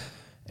fine,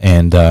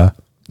 and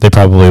they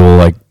probably will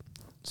like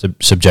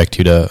subject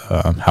you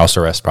to house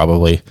arrest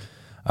probably,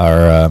 or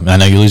I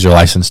know you lose your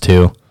license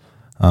too,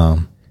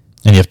 and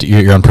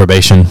you're on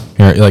probation.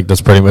 You're like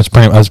that's probably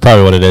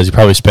what it is. You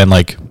probably spend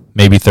like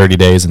maybe 30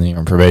 days and then you're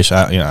on probation.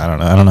 I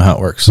don't know how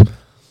it works.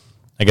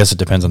 I guess it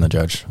depends on the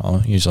judge,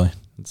 usually at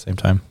the same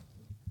time.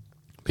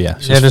 But yeah.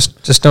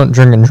 Just don't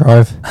drink and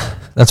drive.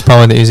 That's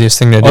probably the easiest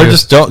thing to do. Or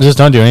just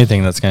don't do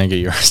anything that's going to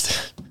get you arrested.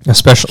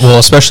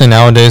 Especially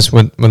nowadays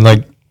with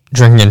like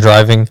drinking and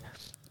driving.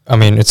 I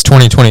mean, it's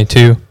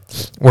 2022.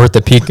 We're at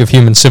the peak of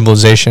human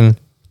civilization.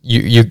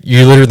 You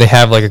literally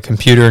have like a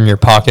computer in your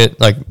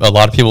pocket, like a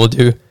lot of people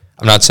do.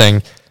 I'm not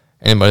saying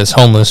anybody's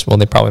homeless. Well,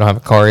 they probably don't have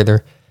a car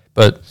either.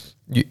 But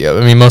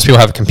most people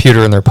have a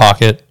computer in their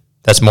pocket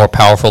that's more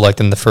powerful like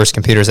than the first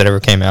computers that ever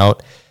came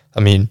out.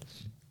 I mean,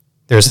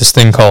 there's this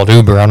thing called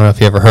Uber. I don't know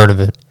if you ever heard of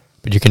it,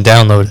 but you can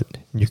download it.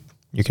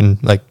 You can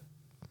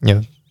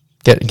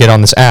get on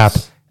this app,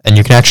 and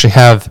you can actually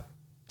have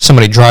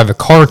somebody drive a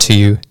car to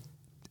you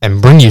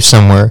and bring you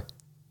somewhere,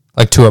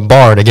 like to a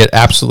bar, to get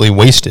absolutely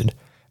wasted.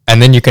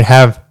 And then you can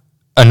have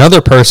another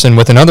person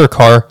with another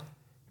car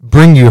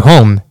bring you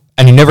home,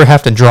 and you never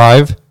have to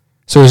drive,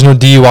 so there's no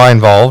DUI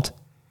involved.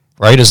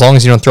 Right? As long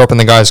as you don't throw up in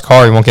the guy's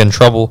car, you won't get in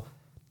trouble,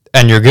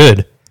 and you're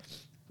good.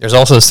 There's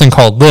also this thing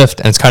called Lyft,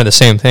 and it's kind of the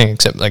same thing,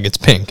 except like it's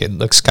pink. It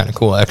looks kind of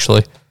cool,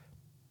 actually.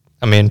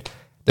 I mean,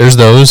 there's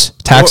those.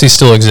 Taxis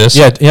still exist.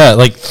 Yeah,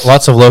 like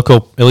lots of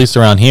local, at least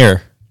around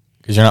here,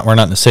 because we're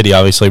not in the city.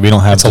 Obviously, we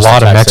don't have a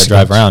lot of Mexicans that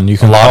drive around. You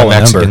can a lot of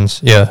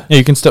Mexicans. Yeah,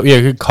 you can still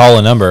you could call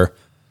a number.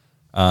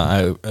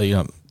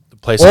 The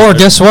place. Or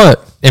guess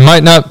what? it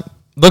might not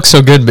look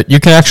so good, but you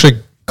can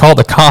actually call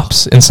the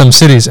cops in some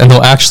cities, and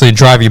they'll actually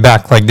drive you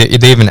back. Like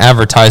they even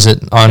advertise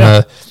it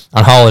on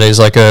holidays,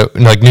 like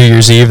New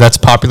Year's Eve. That's a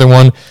popular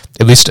one.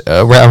 At least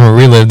where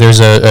we live, there's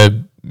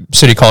a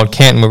city called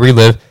Canton where we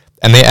live,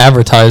 and they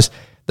advertise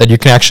that you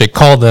can actually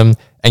call them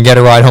and get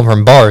a ride home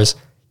from bars.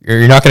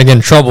 You're not going to get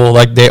in trouble.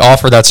 Like they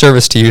offer that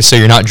service to you, so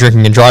you're not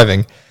drinking and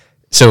driving.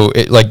 So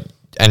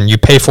and you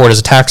pay for it as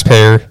a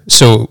taxpayer.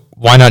 So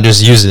why not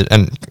just use it?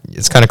 And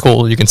it's kind of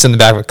cool. You can sit in the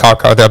back of a cop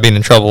car without being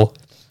in trouble.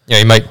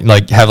 You might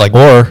have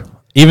or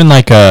even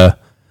a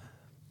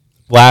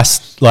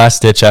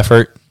last ditch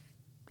effort.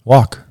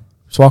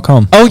 Just walk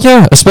home. Oh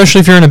yeah, especially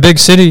if you're in a big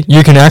city,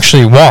 you can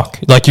actually walk.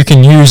 Like you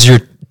can use your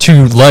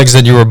 2 legs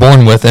that you were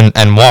born with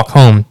and walk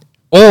home.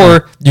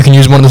 Or you can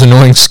use one of those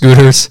annoying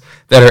scooters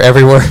that are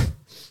everywhere.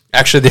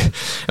 Actually,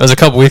 it was a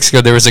couple weeks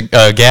ago. There was a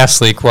gas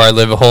leak where I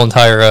live, a whole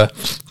entire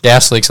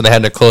gas leak, so they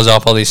had to close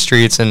off all these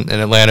streets in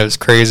Atlanta. It was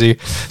crazy.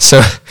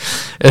 So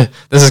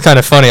this is kind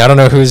of funny. I don't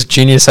know whose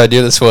genius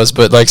idea this was,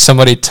 but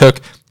somebody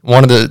took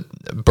one of the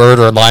Bird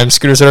or Lime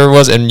scooters, whatever it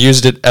was, and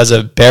used it as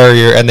a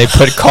barrier, and they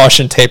put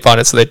caution tape on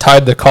it. So they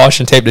tied the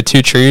caution tape to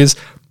 2 trees,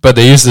 but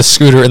they used the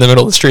scooter in the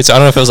middle of the street. So I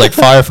don't know if it was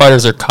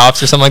firefighters or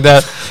cops or something like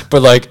that,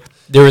 but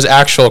there was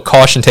actual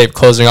caution tape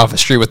closing off a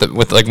street with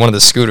one of the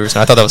scooters,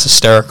 and I thought that was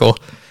hysterical.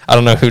 I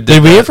don't know who did.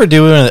 Did we ever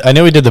do one? I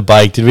know we did the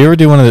bike. Did we ever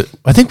do one of the?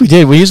 I think we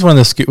did. We used one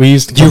of the. We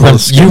used. You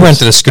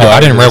rented a scooter. I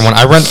didn't rent one.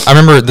 I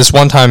remember this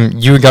one time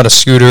you got a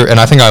scooter,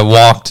 and I think I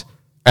walked.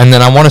 And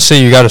then I want to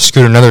say you got a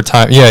scooter another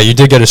time. Yeah, you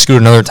did get a scooter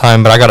another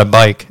time, but I got a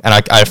bike, and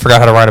I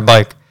forgot how to ride a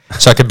bike,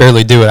 so I could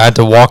barely do it. I had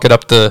to walk it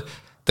up the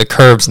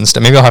curbs and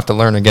stuff. Maybe I'll have to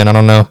learn again. I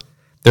don't know.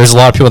 There's a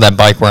lot of people that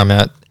bike where I'm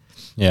at.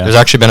 Yeah. There's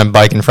actually been a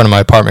bike in front of my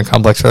apartment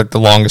complex for the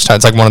longest time.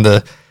 It's like one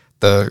of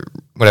the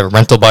whatever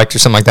rental bikes or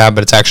something like that,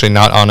 but it's actually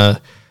not on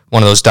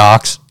one of those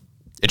docks.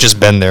 It's just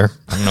been there.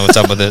 I don't know what's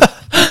up with it.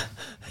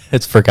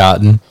 It's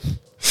forgotten.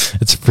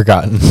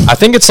 I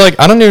think it's I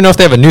don't even know if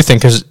they have a new thing,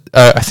 because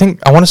I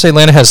want to say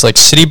Atlanta has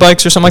city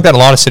bikes or something like that. A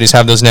lot of cities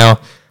have those now,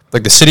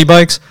 like the city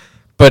bikes,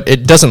 but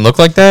it doesn't look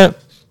like that.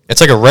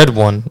 It's like a red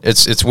one.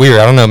 It's weird.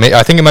 I don't know.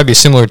 I think it might be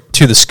similar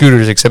to the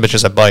scooters, except it's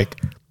just a bike.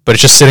 But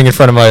it's just sitting in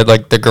front of my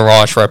the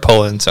garage where I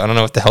pull in. So I don't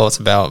know what the hell it's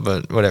about,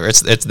 but whatever.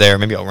 It's there.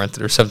 Maybe I'll rent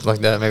it or something like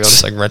that. Maybe I'll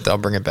just rent it. I'll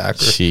bring it back.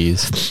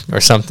 Jeez. Or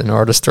something, or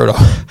I'll just throw it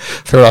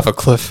off a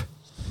cliff.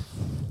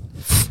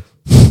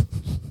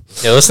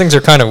 Yeah, those things are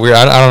kind of weird.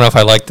 I don't know if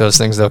I like those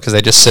things though, because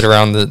they just sit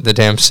around the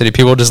damn city.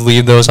 People just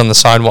leave those on the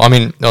sidewalk. I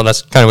mean, no,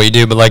 that's kind of what you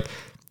do, but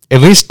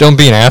at least don't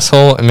be an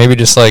asshole and maybe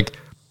just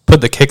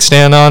put the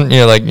kickstand on.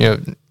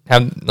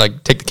 Have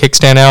take the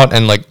kickstand out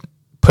and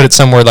put it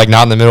somewhere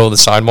not in the middle of the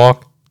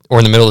sidewalk or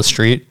in the middle of the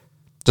street.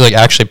 To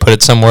actually put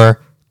it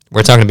somewhere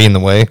where it's not going to be in the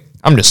way.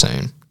 I'm just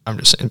saying.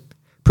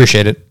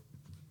 Appreciate it.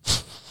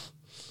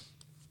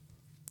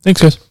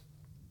 Thanks, guys.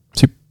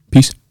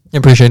 Peace. Yeah,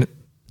 appreciate it.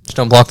 Just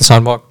don't block the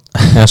sidewalk.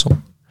 Asshole.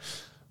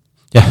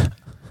 Yeah.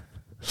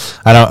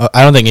 I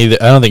don't think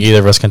either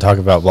of us can talk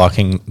about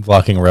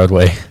blocking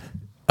roadway.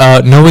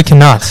 No, we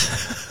cannot.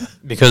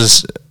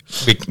 Because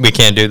we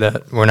can't do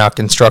that. We're not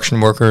construction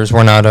workers.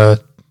 We're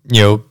not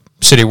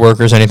city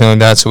workers, anything like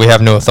that. So we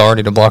have no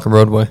authority to block a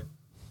roadway.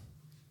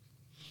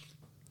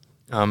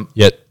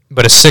 Yet,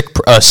 but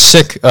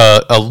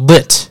a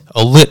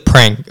lit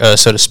prank,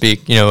 so to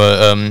speak.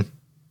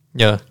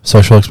 Yeah.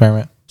 Social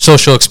experiment.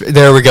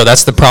 There we go.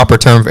 That's the proper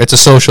term. It's a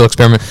social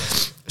experiment.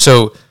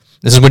 So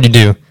this is what you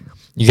do.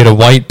 You get a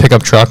white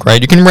pickup truck,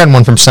 right? You can rent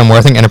one from somewhere.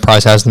 I think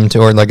Enterprise has them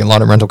too, or a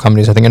lot of rental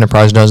companies. I think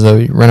Enterprise does though.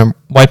 You rent a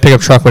white pickup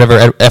truck,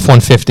 whatever,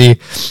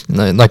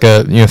 F-150, like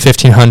a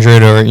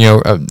 1500 or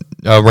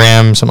a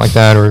Ram, something like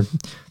that, or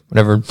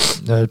whatever,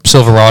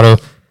 Silverado.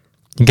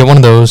 You get one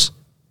of those,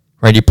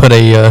 right? You put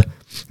a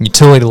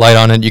utility light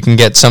on it. You can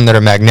get some that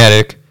are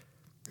magnetic.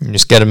 You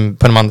just put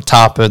them on the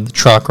top of the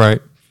truck, right?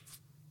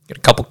 Get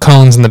a couple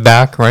cones in the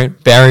back,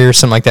 right? Barriers,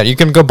 something like that. You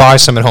can go buy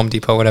some at Home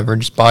Depot, whatever.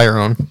 Just buy your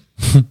own.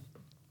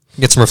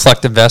 Get some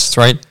reflective vests,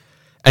 right?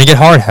 And you get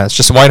hard hats,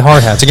 just white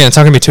hard hats. Again, it's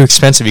not going to be too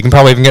expensive. You can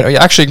probably even get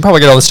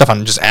all this stuff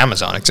on just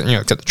Amazon, except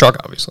the truck,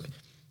 obviously.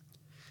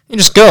 You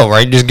just go,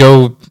 right? You just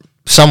go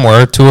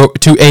somewhere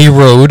to a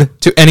road,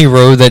 to any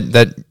road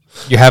that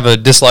you have a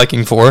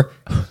disliking for.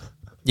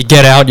 You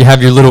get out, you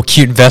have your little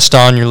cute vest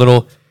on, your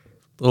little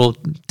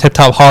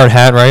tip-top hard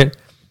hat, right?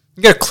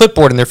 You get a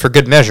clipboard in there for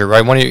good measure,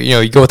 right?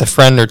 You go with a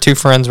friend or two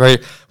friends,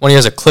 right? One of you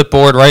has a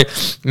clipboard, right?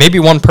 Maybe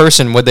one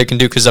person, what they can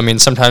do, because,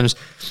 sometimes,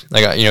 I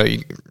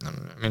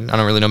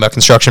don't really know about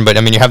construction, but,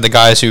 you have the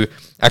guys who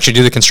actually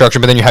do the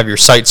construction, but then you have your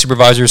site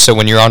supervisors, so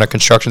when you're on a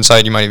construction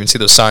site, you might even see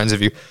those signs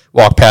if you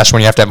walk past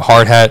when you have to have a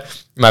hard hat.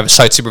 You might have a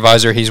site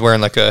supervisor, he's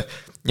wearing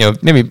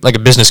maybe like a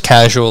business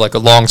casual, like a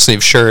long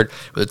sleeve shirt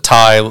with a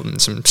tie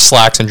and some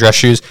slacks and dress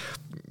shoes.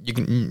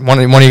 One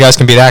of you guys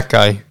can be that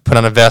guy. Put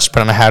on a vest,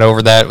 put on a hat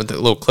over that with a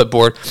little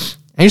clipboard,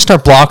 and you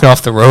start blocking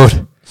off the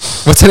road.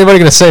 What's anybody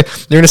gonna say?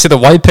 They're gonna say the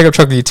white pickup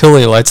truck with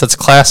utility lights. That's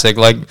classic.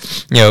 Like,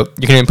 you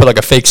can even put like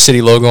a fake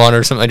city logo on it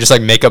or something. Like, just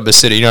like make up a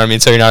city. You know what I mean?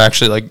 So you're not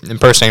actually like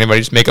impersonating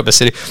anybody. Just make up a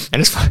city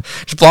and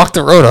just block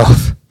the road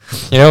off.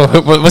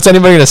 What's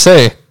anybody gonna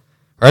say?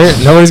 Right?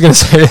 Nobody's gonna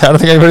say. I don't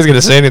think anybody's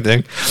gonna say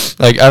anything.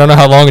 Like, I don't know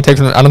how long it takes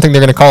them. I don't think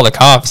they're gonna call the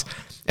cops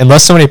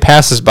unless somebody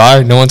passes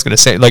by. No one's gonna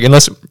say, like,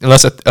 unless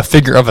a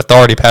figure of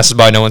authority passes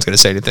by. No one's gonna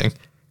say anything.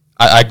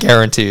 I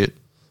guarantee it.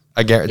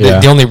 I guarantee.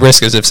 The only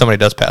risk is if somebody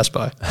does pass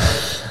by.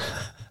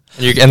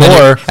 And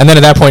then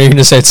at that point you can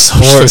just say it's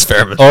social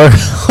experiment.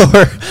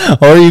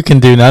 Or you can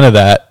do none of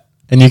that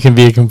and you can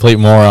be a complete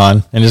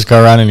moron and just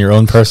go around in your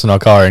own personal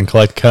car and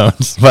collect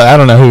cones. But I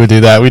don't know who would do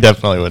that. We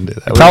definitely wouldn't do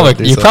that.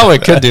 You probably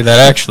could do that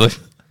actually.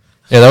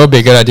 Yeah, that would be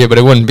a good idea, but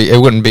it'd be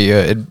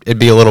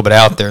a little bit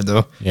out there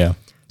though. Yeah.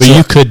 But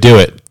you could do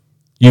it.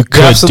 You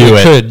could do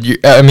it.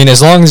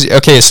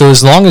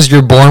 As long as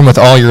you're born with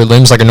all your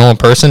limbs like a normal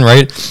person,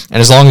 right? And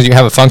as long as you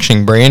have a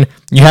functioning brain,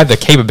 you have the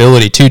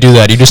capability to do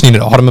that. You just need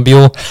an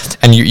automobile,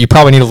 and you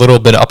probably need a little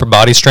bit of upper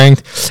body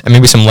strength and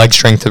maybe some leg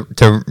strength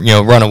to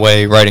run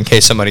away, right? In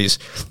case somebody's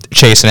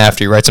chasing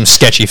after you, right? Some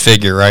sketchy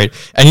figure, right?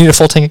 And you need a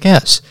full tank of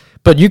gas,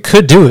 but you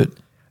could do it.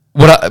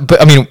 I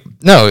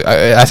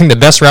think the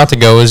best route to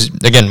go is,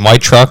 again,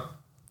 white truck,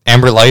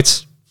 amber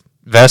lights,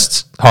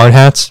 vests, hard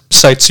hats,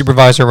 site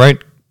supervisor,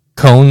 right?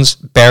 Cones,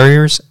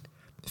 barriers,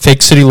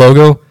 fake city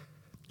logo.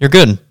 You're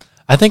good.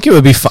 I think it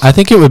would be.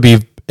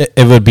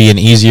 It would be an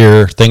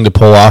easier thing to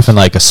pull off in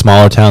like a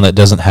smaller town that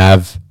doesn't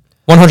have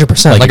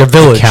 100%, like a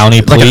village,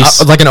 county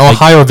police, like an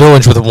Ohio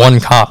village with one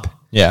cop.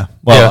 Yeah.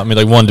 Well, I mean,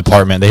 like one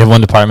department. They have one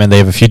department. They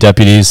have a few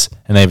deputies,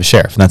 and they have a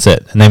sheriff, and that's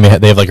it. And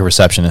they have like a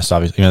receptionist,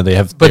 obviously. They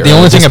have. But the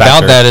only thing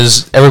about that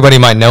is everybody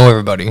might know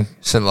everybody.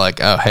 So like,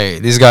 oh, hey,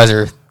 these guys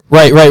are.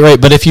 Right.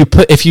 But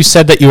if you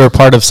said that you were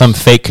part of some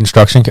fake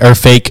construction or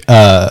fake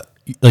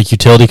like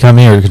utility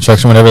company or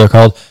construction, whatever they're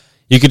called,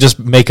 you could just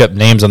make up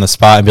names on the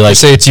spot and be like,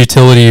 say it's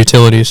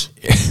utilities.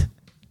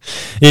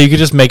 Yeah, you could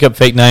just make up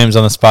fake names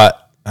on the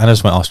spot. I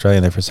just went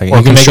Australian there for a second. Or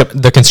you can make up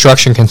the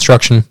construction.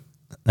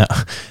 No,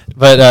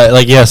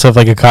 but so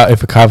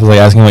if a cop was like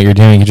asking what you're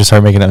doing, you just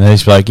start making up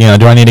names. Be like, do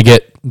I need to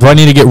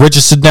get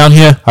registered down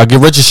here? I'll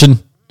get registered.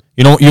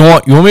 You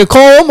want me to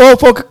call him? I'll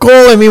fucking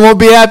call him. He won't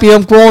be happy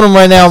I'm calling him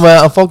right now, but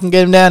I'll fucking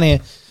get him down here.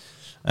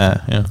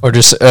 Yeah. Or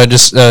just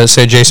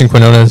say Jason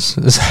Quinones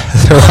is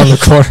around the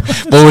corner.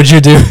 What would you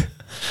do?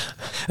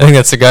 I think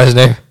that's the guy's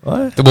name.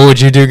 What? The What Would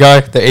You Do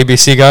guy? The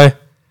ABC guy?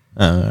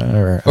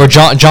 Or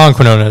John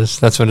Quinones.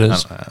 That's what it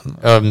is.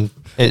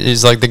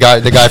 It's like the guy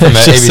from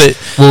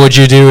ABC. What Would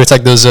You Do? It's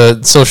like those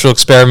social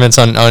experiments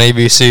on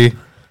ABC.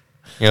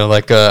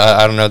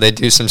 I don't know. They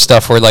do some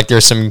stuff where like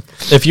there's some.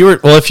 If you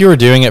were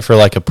doing it for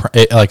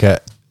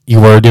you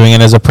were doing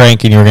it as a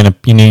prank and you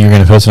knew you were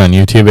gonna post it on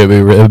YouTube,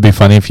 it would be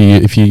funny if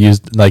you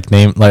used like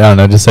name, like I don't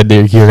know, just said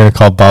you were gonna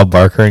call Bob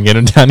Barker and get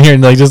him down here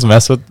and like just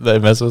mess with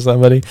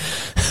somebody.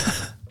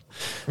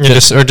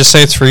 Just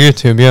say it's for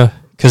YouTube, yeah.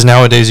 Because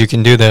nowadays you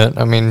can do that.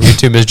 I mean,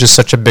 YouTube is just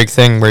such a big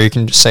thing where you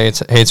can just say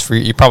it's for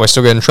you. You probably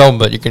still get in trouble,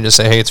 but you can just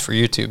say, hey, it's for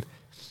YouTube,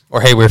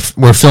 or hey,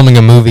 we're filming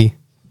a movie,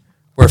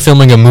 we're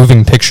filming a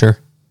moving picture.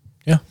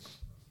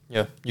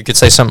 Yeah, you could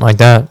say something like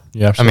that.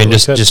 Yeah, I mean,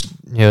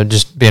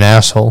 just be an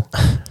asshole.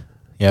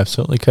 You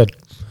absolutely could.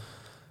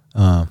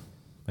 Man,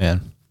 yeah.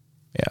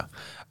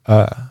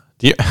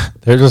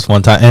 There's just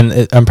one time, and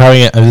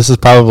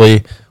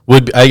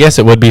I guess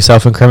it would be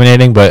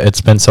self-incriminating, but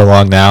it's been so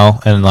long now,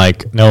 and I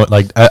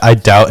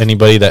doubt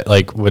anybody that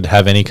like would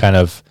have any kind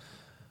of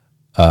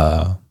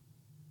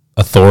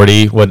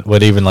authority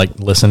would even like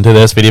listen to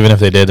this. But even if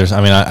they did, there's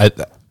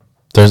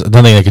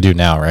nothing they could do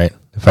now, right?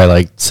 If I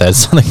like said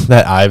something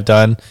that I've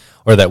done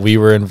or that we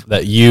were in,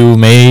 that you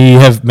may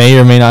or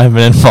may not have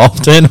been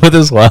involved in with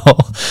as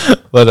well.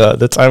 But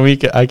the time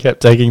I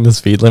kept taking the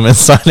speed limit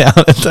sign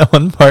out at that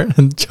one part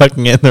and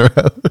chucking it in the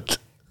road.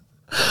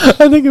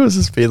 I think it was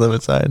a speed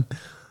limit sign.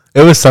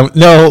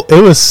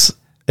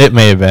 It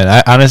may have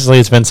been. Honestly,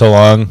 it's been so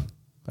long.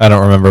 I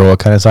don't remember what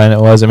kind of sign it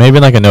was. It may have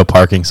been like a no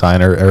parking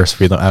sign or a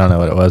speed limit. I don't know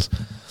what it was.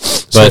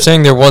 So you're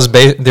saying there was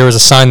a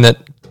sign that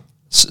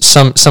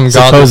some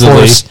godly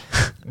force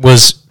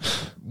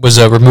was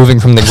removing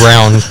from the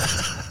ground.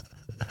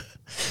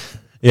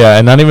 Yeah,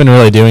 and not even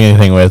really doing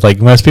anything with. Like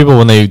most people,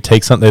 when they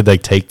take something, they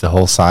like take the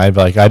whole side.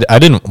 But like I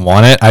didn't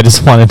want it. I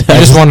just wanted to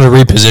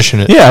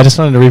reposition it. Yeah, I just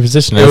wanted to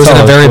reposition it. It was in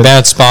a very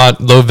bad spot,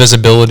 low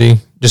visibility.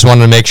 Just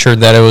wanted to make sure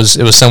that it was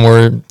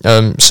somewhere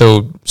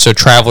so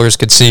travelers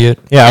could see it.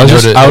 Yeah, I was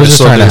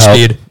just trying to help.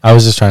 Speed. I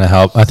was just trying to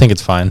help. I think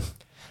it's fine.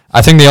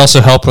 I think they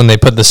also helped when they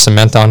put the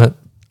cement on it.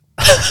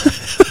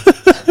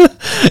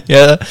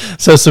 Yeah.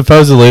 So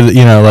supposedly, this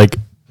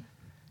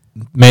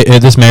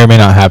may or may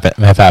not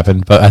have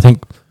happened, but I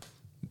think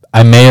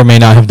I may or may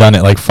not have done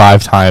it like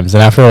 5 times.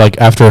 And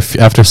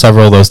after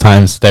several of those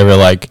times, they were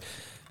like,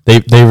 I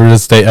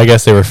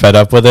guess they were fed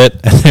up with it,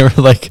 and they were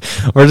like,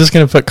 we're just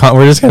gonna put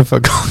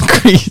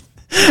concrete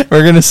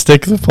We're gonna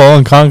stick the pole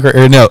in concrete,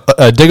 or no,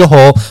 dig a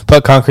hole,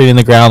 put concrete in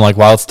the ground like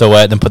while it's still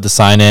wet, then put the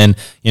sign in.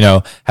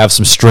 Have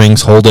some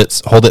strings, hold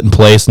it in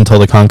place until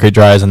the concrete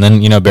dries, and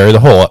then bury the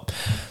hole up.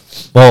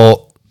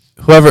 Well,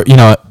 whoever,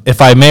 if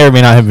I may or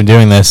may not have been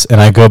doing this, and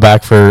I go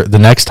back for the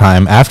next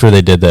time after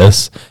they did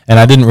this, and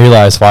I didn't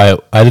realize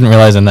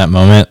in that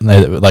moment,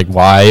 like,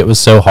 why it was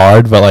so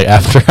hard, but like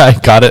after I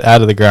got it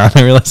out of the ground,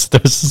 I realized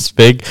there was this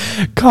big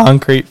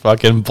concrete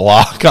fucking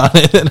block on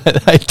it, and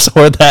I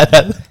tore that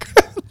out of the ground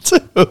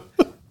too.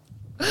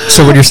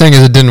 So what you're saying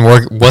is it didn't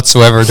work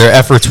whatsoever. Their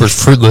efforts were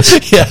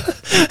fruitless. Yeah,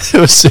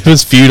 it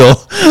was futile.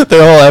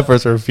 Their whole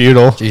efforts were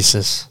futile.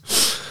 Jesus.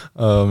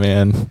 Oh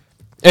man.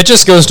 It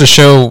just goes to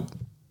show,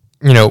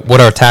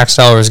 what our tax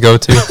dollars go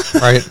to,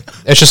 right?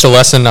 It's just a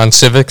lesson on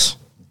civics,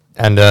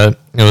 and it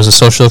was a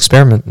social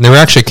experiment. There were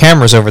actually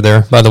cameras over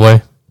there, by the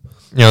way.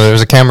 There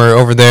was a camera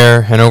over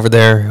there,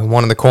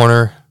 one in the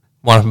corner,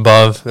 one up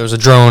above. There was a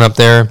drone up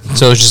there,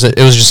 so it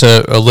was just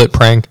a lit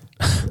prank.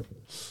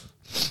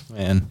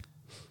 Man.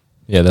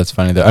 Yeah, that's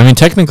funny though. I mean,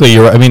 technically,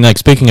 like,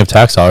 speaking of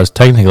tax dollars,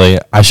 technically,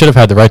 I should have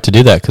had the right to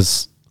do that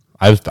because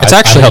it's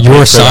actually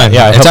your sign.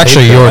 Yeah, it's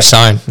actually your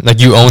sign. Like,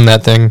 you own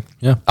that thing.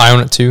 Yeah, I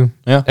own it too.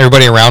 Yeah,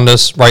 everybody around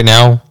us right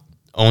now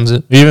owns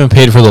it. We even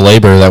paid for the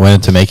labor that went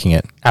into making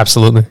it.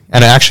 Absolutely,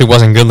 and it actually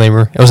wasn't good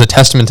labor. It was a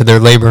testament to their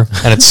labor,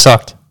 and it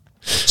sucked.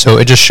 So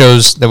it just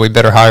shows that we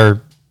better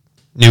hire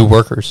new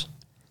workers.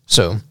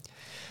 So,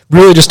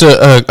 really, just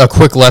a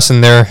quick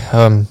lesson there.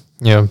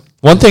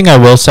 One thing I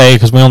will say,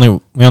 because we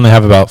only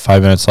have about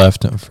 5 minutes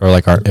left for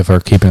if we're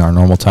keeping our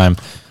normal time.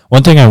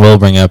 One thing I will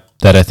bring up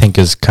that I think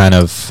is kind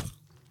of,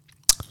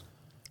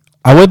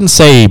 I wouldn't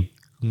say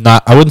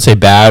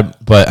bad,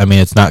 but I mean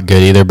it's not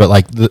good either. But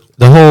like the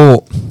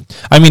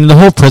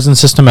whole prison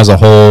system as a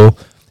whole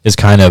is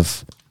kind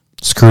of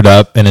screwed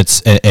up, and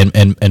it's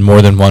in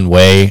more than one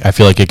way. I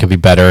feel like it could be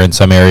better in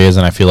some areas,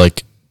 and I feel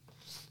like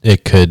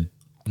it could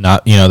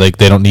not. They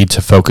don't need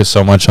to focus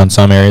so much on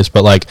some areas,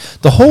 but like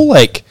the whole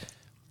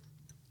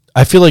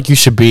I feel like you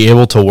should be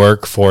able to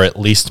work for at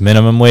least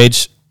minimum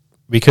wage,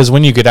 because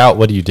when you get out,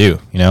 what do?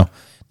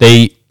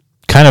 They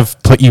kind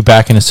of put you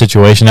back in a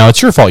situation. Now,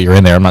 it's your fault you're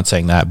in there. I'm not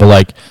saying that, but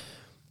like,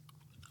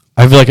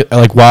 I feel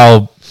like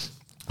while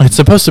it's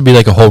supposed to be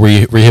like a whole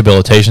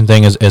rehabilitation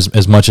thing,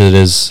 as much as it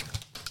is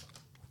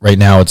right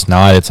now, it's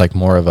not. It's like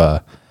more of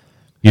a,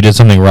 you did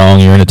something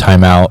wrong, you're in a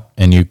timeout,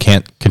 and you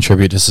can't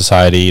contribute to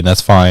society, and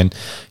that's fine.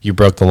 You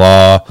broke the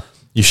law.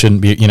 You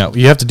shouldn't be.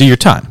 You have to do your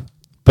time.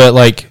 But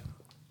like,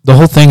 the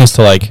whole thing is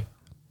to like,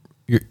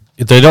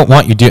 if they don't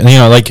want you doing,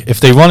 like if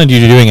they wanted you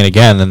doing it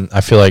again, then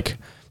I feel like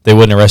they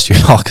wouldn't arrest you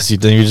at all, because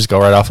then you just go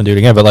right off and do it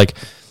again. But like,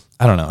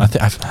 I don't know.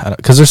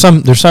 Because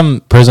there's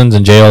some prisons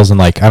and jails and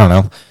like, I don't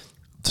know,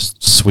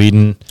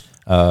 Sweden.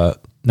 Now,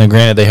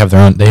 granted, they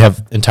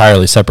have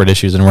entirely separate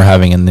issues than we're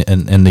having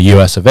in the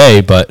U.S. of A.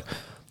 But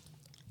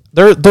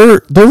they're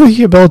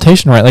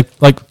rehabilitation, right?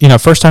 Like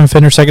first time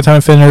offenders, second time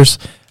offenders.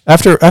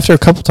 After a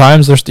couple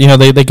times, there's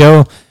they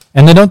go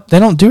and they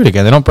don't do it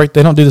again. They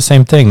don't do the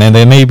same thing.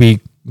 They may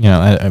be.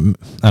 I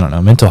don't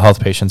know. Mental health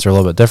patients are a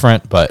little bit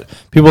different, but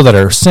people that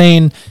are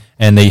sane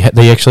and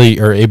they actually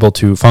are able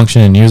to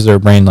function and use their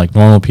brain like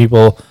normal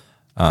people,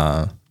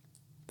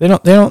 they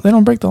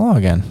don't break the law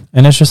again.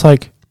 And it's just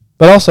like,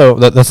 but also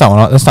that's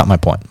not my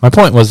point. My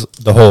point was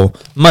the whole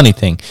money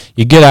thing.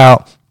 You get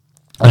out,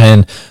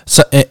 and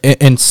so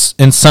in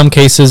some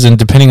cases, and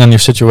depending on your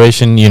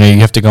situation, you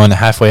have to go into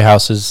halfway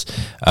houses.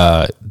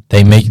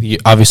 They make you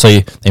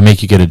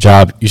get a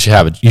job. You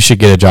should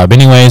get a job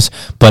anyways.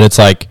 But it's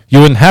like, you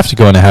wouldn't have to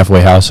go in a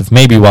halfway house if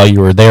maybe while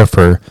you were there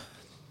for,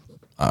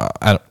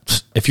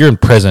 if you're in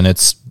prison,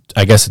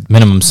 I guess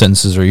minimum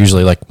sentences are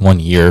usually like 1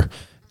 year,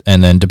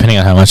 and then depending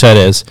on how much that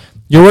is,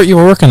 you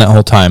were working that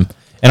whole time,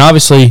 and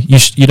obviously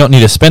you don't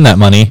need to spend that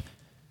money,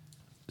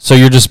 so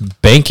you're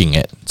just banking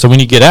it. So when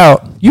you get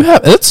out,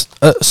 it's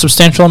a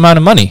substantial amount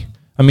of money.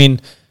 I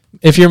mean,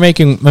 if you're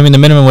making, the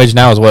minimum wage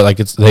now is what, like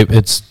it's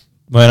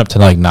went up to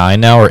like 9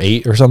 now or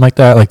 8 or something like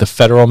that. Like the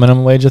federal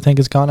minimum wage, I think,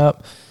 has gone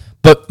up.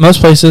 But most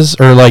places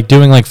are like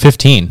doing like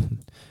 15,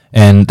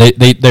 and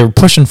they're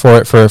pushing for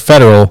it for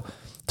federal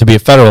to be a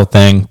federal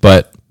thing,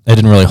 but it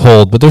didn't really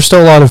hold. But there's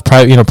still a lot of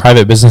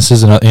private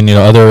businesses and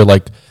other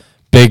like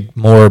big,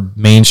 more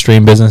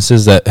mainstream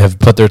businesses that have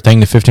put their thing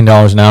to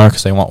 $15 an hour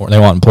because they want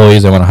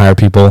employees, they want to hire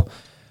people,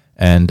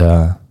 and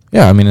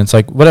it's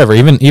like whatever.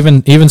 Even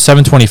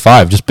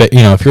 $7.25, just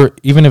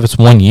if it's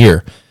 1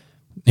 year.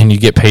 And you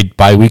get paid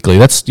bi-weekly.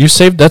 That's a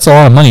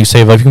lot of money you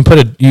save. Like, you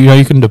can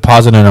you can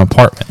deposit in an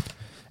apartment,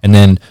 and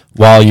then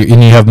while you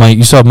have money,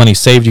 you still have money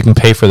saved. You can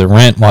pay for the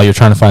rent while you're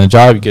trying to find a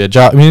job. You get a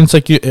job. I mean, it's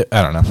like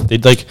I don't know.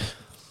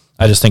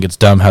 I just think it's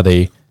dumb how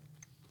they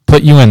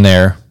put you in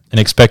there and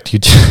expect you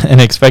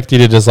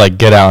to just like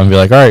get out and be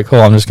like, all right, cool.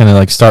 I'm just gonna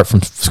like start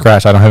from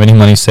scratch. I don't have any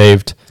money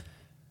saved,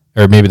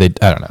 or maybe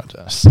I don't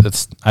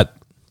know.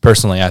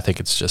 Personally, I think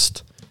it's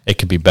just, it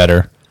could be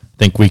better. I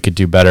think we could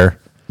do better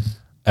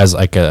as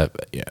like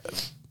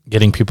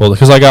getting people,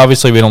 because like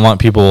obviously we don't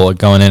want people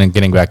going in and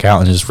getting back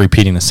out and just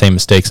repeating the same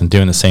mistakes and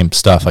doing the same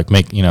stuff, like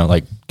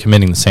like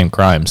committing the same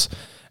crimes.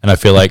 And I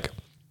feel like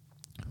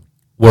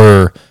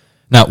we're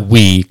not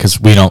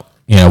because we don't,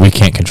 we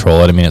can't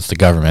control it. I mean, it's the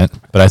government,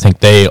 but I think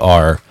they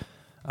are.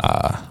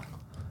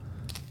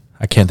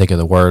 I can't think of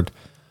the word.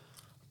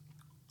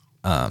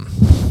 What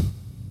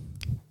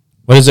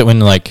is it when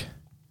like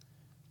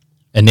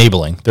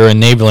enabling? They're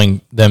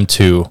enabling them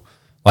to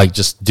like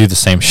just do the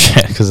same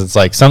shit, because it's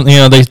like something,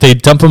 they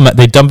dump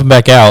them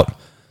back out,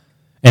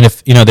 and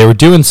if they were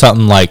doing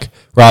something like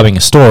robbing a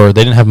store,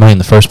 they didn't have money in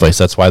the first place.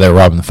 That's why they were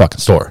robbing the fucking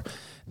store.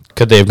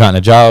 Could they have gotten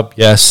a job?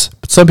 Yes,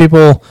 but some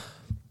people,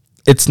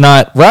 it's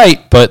not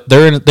right, but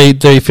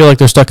they feel like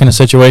they're stuck in a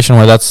situation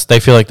where they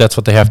feel like that's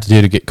what they have to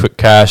do to get quick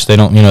cash. They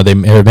don't,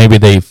 or maybe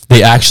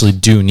they actually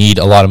do need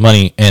a lot of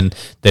money and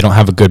they don't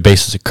have a good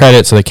basis of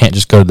credit, so they can't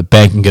just go to the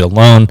bank and get a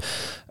loan.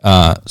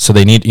 So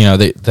they need,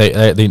 they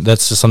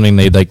that's just something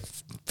they like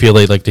feel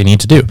they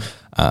need to do.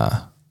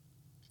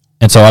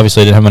 And so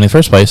obviously they didn't have money in the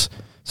first place.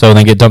 So when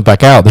they get dumped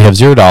back out, they have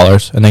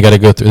 $0, and they got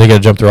to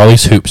jump through all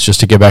these hoops just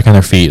to get back on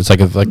their feet. It's like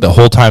the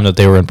whole time that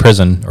they were in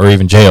prison or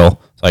even jail,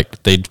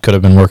 like they could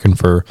have been working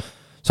for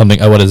something.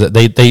 What is it?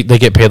 They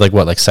get paid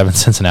like 7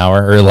 cents an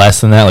hour or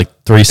less than that, like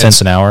 3 cents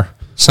an hour.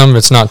 Some of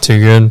it's not too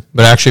good,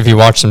 but actually if you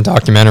watch some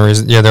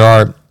documentaries, yeah, there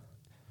are,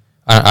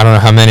 I don't know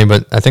how many,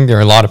 but I think there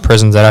are a lot of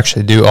prisons that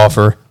actually do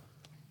offer,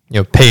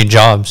 paid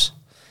jobs.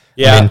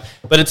 Yeah, I mean,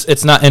 but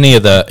it's not any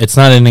of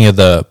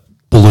the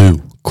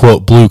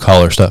blue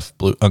collar stuff,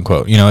 blue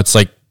unquote.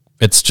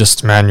 It's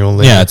just manual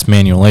labor. Yeah, it's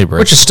manual labor,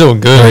 which is still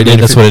good.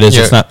 That's what it is.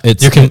 It's not.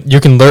 It's you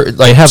can learn.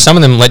 Like some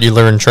of them let you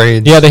learn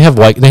trades. Yeah, they have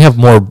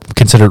more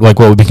considered like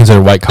what would be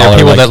considered white collar.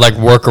 People that like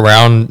work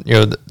around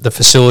the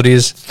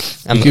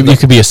facilities. And you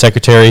could be a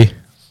secretary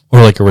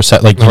or like a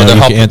reset. Like they'll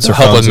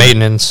help with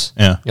maintenance.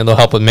 Yeah, they'll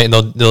help with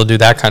maintenance. They'll do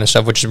that kind of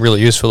stuff, which is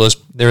really useful.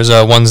 There's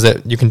ones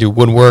that you can do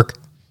woodwork,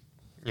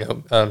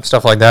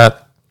 stuff like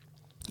that.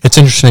 It's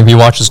interesting if you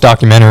watch those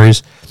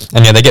documentaries,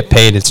 and they get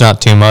paid. It's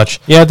not too much.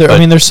 Yeah,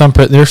 there's some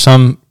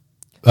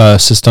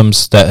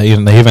systems that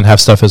they even have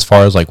stuff as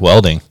far as like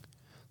welding.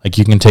 Like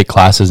you can take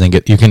classes and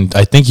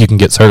I think you can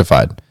get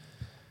certified,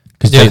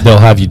 because they'll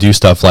have you do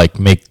stuff like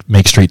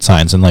make street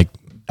signs and like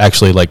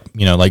actually like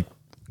like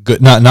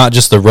good, not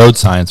just the road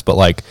signs, but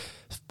like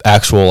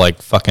actual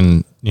like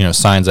fucking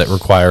signs that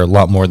require a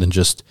lot more than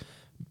just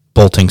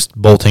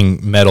bolting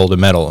metal to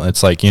metal.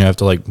 It's like you have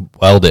to like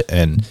weld it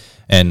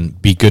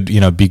and be good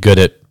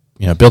at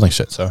building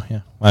shit. So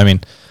yeah, I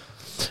mean,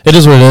 it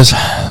is what it is.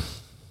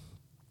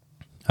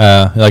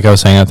 Like I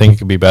was saying, I think it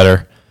could be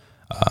better.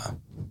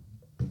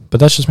 But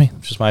that's just me.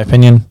 It's just my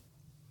opinion.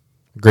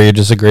 Agree or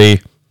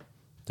disagree.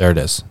 There it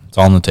is. It's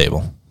all on the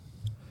table.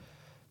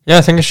 Yeah,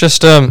 I think it's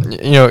just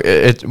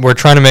we're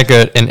trying to make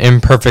an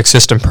imperfect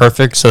system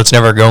perfect, so it's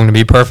never going to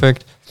be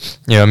perfect.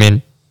 We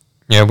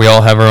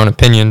all have our own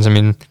opinions. I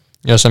mean,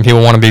 some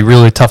people want to be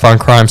really tough on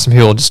crime. Some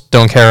people just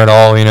don't care at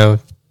all.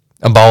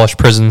 Abolish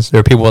prisons. There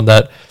are people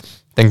that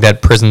think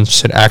that prisons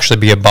should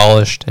actually be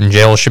abolished and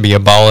jails should be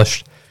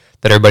abolished,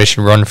 that everybody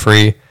should run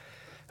free.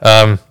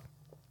 That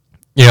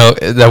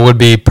would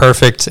be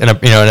perfect in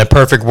a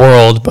perfect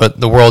world, but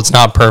the world's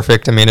not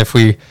perfect. I mean, if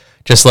we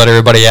just let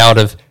everybody out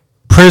of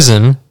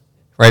prison,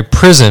 right?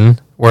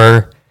 Prison,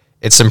 where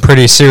it's some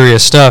pretty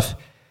serious stuff,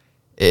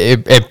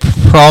 it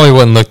probably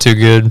wouldn't look too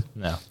good.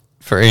 No.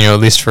 For at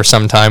least for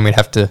some time, we'd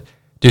have to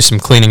do some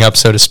cleaning up,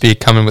 so to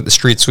speak, come in with the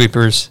street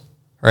sweepers.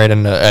 Right,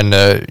 and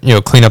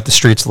clean up the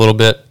streets a little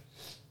bit.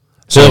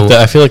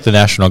 I feel like the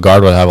National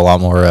Guard would have a lot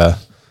more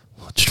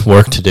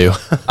work to do.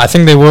 I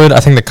think they would.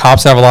 I think the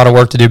cops have a lot of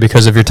work to do,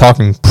 because if you're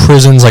talking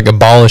prisons, like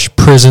abolish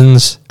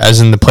prisons,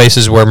 as in the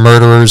places where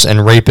murderers and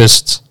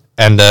rapists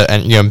and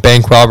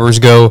bank robbers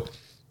go,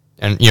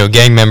 and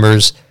gang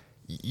members,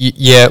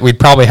 we'd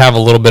probably have a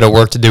little bit of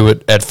work to do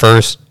at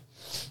first.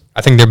 I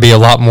think there'd be a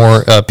lot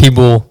more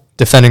people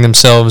defending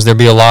themselves. There'd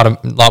be a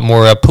lot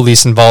more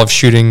police involved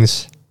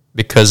shootings.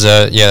 Because,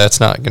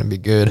 that's not going to be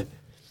good.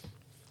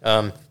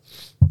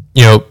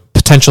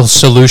 Potential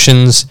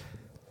solutions,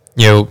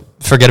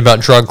 forget about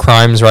drug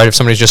crimes, right? If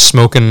somebody's just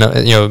smoking, a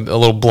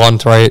little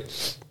blunt, right?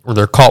 Or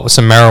they're caught with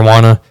some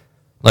marijuana,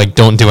 like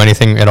don't do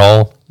anything at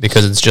all,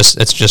 because it's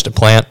just a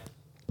plant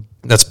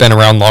that's been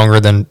around longer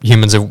than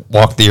humans have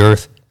walked the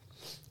earth.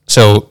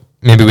 So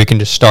maybe we can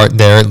just start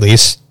there at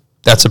least.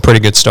 That's a pretty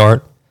good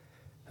start.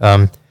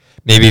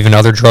 Maybe even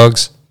other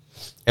drugs,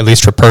 at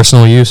least for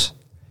personal use.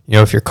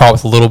 If you're caught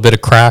with a little bit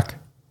of crack,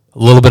 a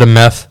little bit of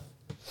meth,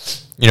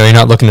 you're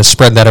not looking to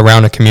spread that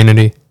around a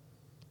community.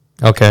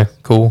 Okay,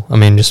 cool. I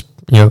mean, just,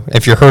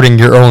 if you're hurting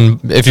your own,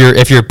 if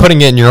you're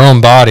putting it in your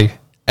own body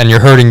and you're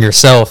hurting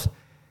yourself,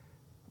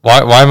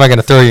 why am I going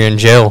to throw you in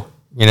jail?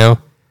 I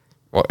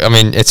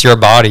mean, it's your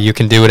body. You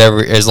can do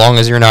whatever, as long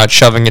as you're not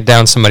shoving it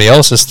down somebody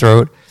else's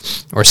throat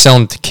or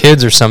selling it to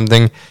kids or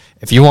something.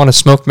 If you want to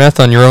smoke meth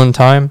on your own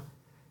time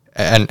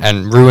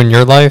and ruin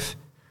your life,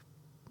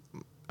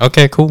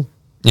 okay, cool.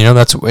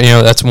 That's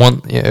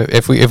one.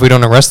 If we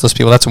don't arrest those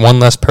people, that's one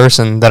less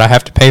person that I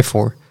have to pay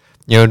for.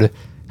 To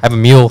have a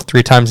meal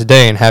 3 times a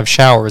day and have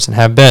showers and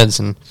have beds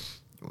and,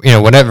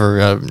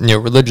 whatever,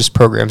 religious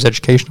programs,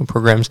 educational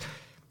programs.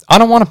 I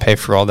don't want to pay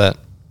for all that.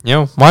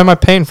 Why am I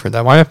paying for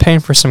that? Why am I paying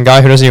for some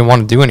guy who doesn't even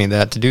want to do any of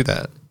that to do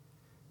that?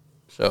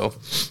 So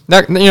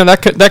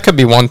that could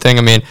be one thing.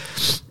 I mean,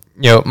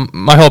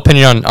 my whole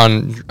opinion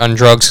on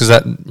drugs is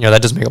that,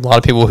 that does make a lot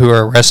of people who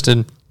are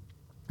arrested,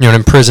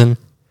 in prison.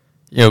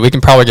 We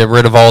can probably get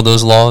rid of all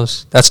those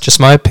laws. That's just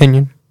my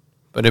opinion,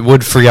 but it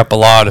would free up a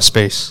lot of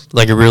space.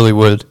 Like it really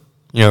would.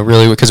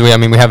 Really, because we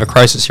have a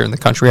crisis here in the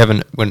country. We have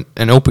an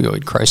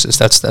opioid crisis.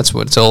 That's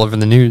what it's all over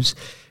the news.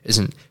 It's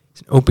an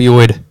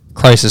opioid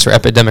crisis or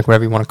epidemic,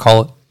 whatever you want to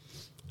call it.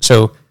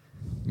 So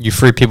you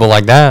free people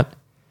like that,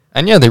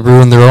 and they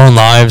ruin their own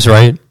lives,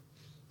 right?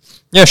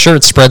 Yeah, sure,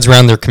 it spreads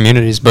around their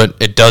communities, but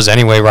it does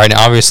anyway, right?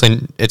 Now,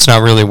 obviously, it's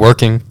not really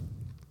working,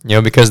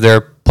 because there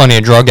are plenty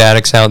of drug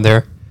addicts out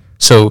there.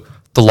 So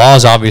the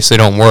laws obviously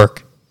don't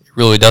work. It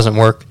really doesn't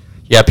work.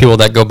 You have people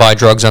that go buy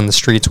drugs on the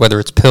streets, whether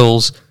it's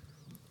pills,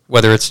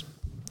 whether it's,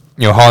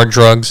 hard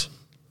drugs,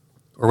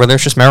 or whether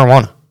it's just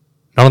marijuana.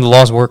 None of the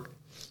laws work.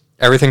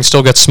 Everything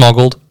still gets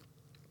smuggled.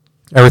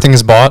 Everything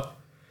is bought.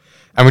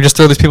 And we just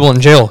throw these people in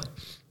jail.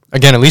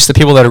 Again, at least the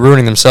people that are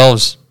ruining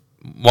themselves,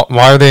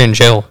 why are they in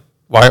jail?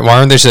 Why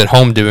aren't they just at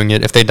home doing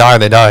it? If they die,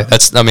 they die.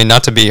 That's,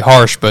 not to be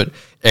harsh, but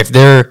if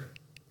they're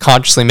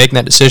consciously making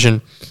that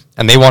decision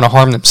and they want to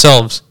harm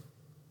themselves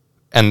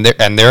and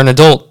they're an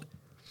adult,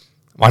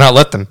 why not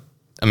let them?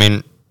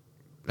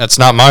 That's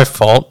not my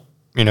fault,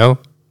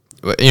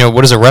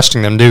 What does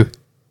arresting them do?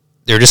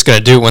 They're just going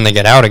to do it when they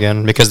get out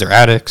again because they're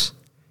addicts.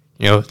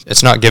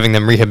 It's not giving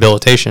them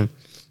rehabilitation.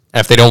 And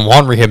if they don't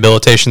want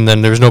rehabilitation,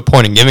 then there's no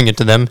point in giving it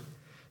to them,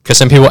 because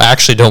some people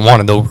actually don't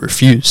want it. They'll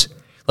refuse.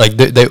 Like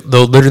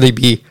they'll literally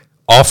be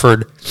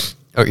offered,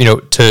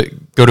 to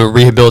go to a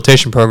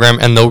rehabilitation program,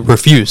 and they'll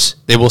refuse.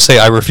 They will say,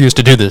 "I refuse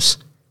to do this."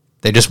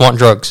 They just want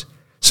drugs.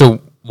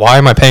 So why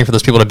am I paying for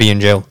those people to be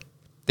in jail?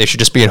 They should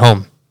just be at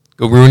home.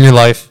 Go ruin your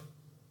life,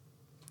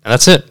 and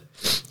that's it.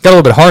 Got a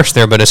little bit harsh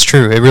there, but it's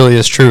true. It really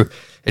is true.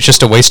 It's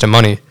just a waste of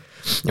money.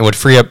 It would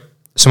free up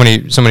so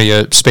many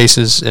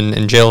spaces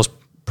in jails,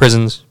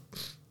 prisons.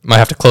 Might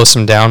have to close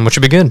them down, which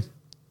would be good.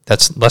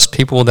 That's less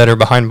people that are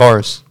behind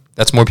bars.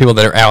 That's more people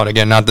that are out.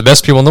 Again, not the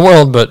best people in the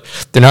world, but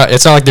they're not.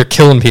 It's not like they're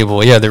killing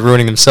people. Yeah, they're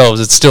ruining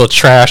themselves. It's still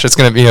trash. It's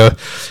gonna be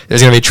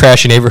there's gonna be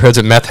trashy neighborhoods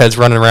with meth heads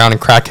running around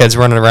and crackheads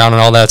running around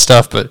and all that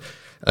stuff. But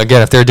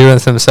again, if they're doing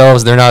it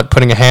themselves, they're not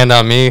putting a hand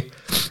on me.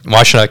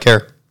 Why should I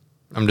care?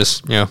 I'm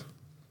just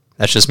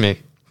that's just me.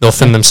 They'll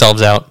thin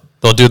themselves out.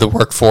 They'll do the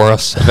work for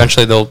us.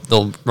 Eventually,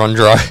 they'll run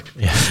dry.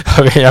 Yeah.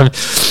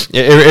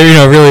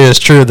 It really is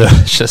true though.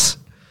 It's just,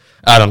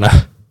 I don't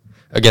know.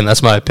 Again,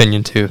 that's my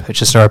opinion too. It's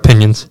just our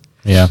opinions.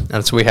 Yeah.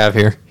 That's what we have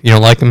here. You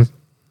don't like them?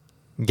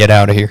 Get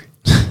out of here.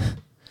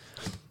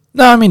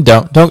 No,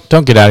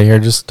 don't get out of here.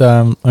 Just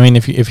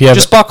if you have,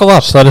 just buckle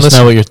up. Just let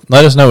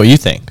us know what you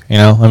think.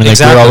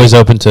 Exactly. We're always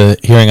open to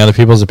hearing other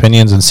people's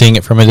opinions and seeing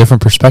it from a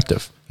different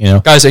perspective.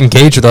 Guys,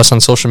 engage with us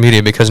on social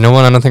media, because no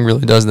one, I don't think,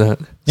 really does that.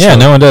 Yeah, so.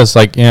 No one does.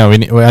 I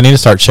need to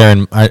start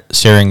sharing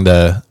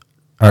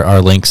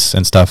our links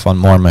and stuff on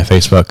my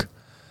Facebook.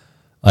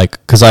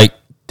 Because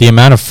the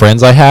amount of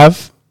friends I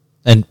have,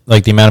 and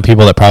the amount of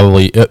people that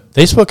probably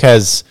Facebook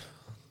has.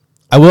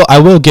 I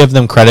will give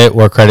them credit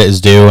where credit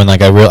is due, and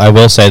I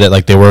will say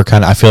that they were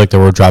I feel like they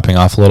were dropping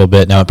off a little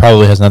bit. Now it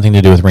probably has nothing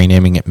to do with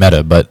renaming it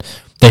Meta, but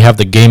they have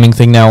the gaming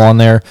thing now on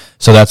there,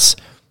 so that's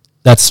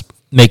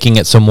making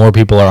it so more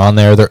people are on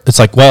there. It's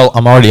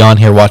I'm already on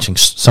here watching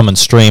someone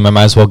stream. I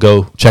might as well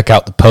go check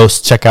out the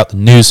posts, check out the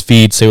news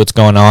feed, see what's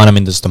going on.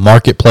 there's the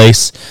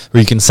marketplace where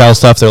you can sell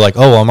stuff. They're like,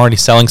 oh, I'm already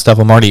selling stuff.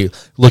 I'm already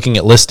looking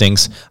at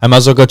listings. I might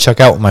as well go check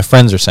out what my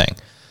friends are saying.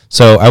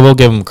 So I will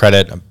give them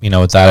credit,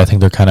 with that. I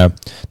think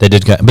they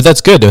did good. But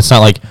that's good. It's not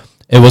like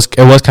it was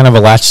kind of a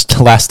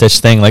last ditch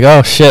thing.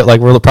 Oh shit,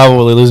 we're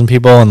probably losing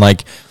people, and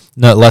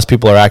less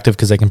people are active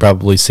because they can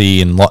probably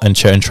see and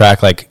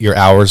track your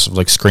hours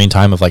of screen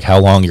time of how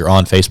long you're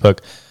on Facebook,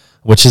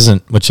 which is I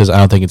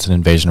don't think it's an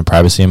invasion of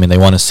privacy. They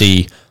want to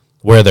see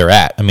where they're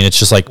at. It's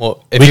just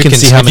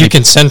if you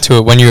consent to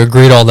it when you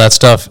agree to all that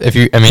stuff.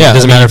 It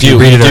doesn't matter if you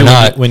read it or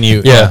not.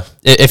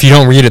 If you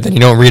don't read it, then you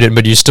don't read it,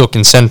 but you still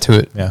consent to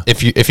it. Yeah.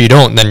 If you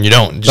don't, then you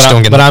don't.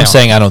 Don't get. But I'm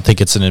saying I don't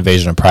think it's an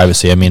invasion of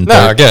privacy.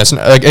 No,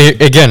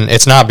 again,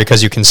 it's not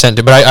because you consent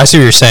to. But I see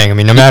what you're saying.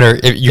 No matter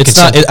if you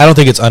consent. I don't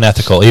think it's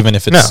unethical, even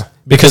if it's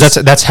because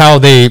that's how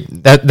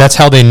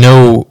they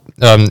know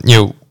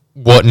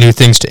what new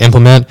things to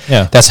implement.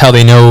 Yeah. That's how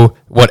they know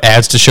what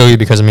ads to show you,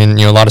 because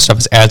a lot of stuff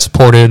is ad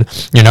supported,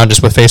 not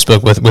just with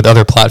Facebook, with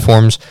other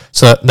platforms.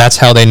 So that's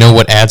how they know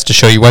what ads to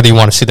show you, whether you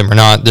want to see them or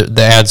not.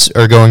 The ads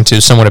are going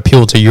to somewhat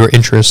appeal to your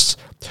interests.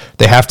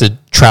 They have to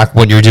track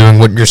what you're doing,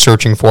 what you're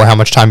searching for, how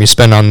much time you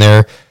spend on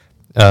there.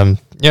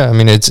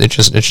 It's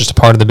just a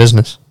part of the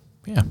business.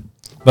 Yeah.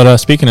 But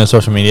speaking of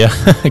social media,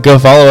 go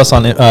follow us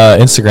on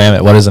Instagram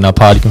at What Is It Now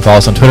Pod. You can follow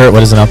us on Twitter at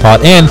What Is It Now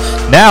Pod. And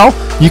now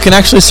you can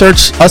actually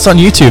search us on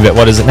YouTube at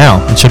What Is It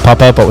Now. It should pop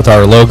up with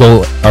our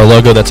logo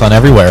that's on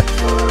everywhere.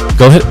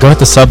 Go hit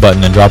the sub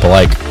button and drop a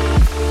like.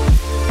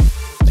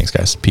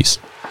 Thanks, guys.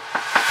 Peace.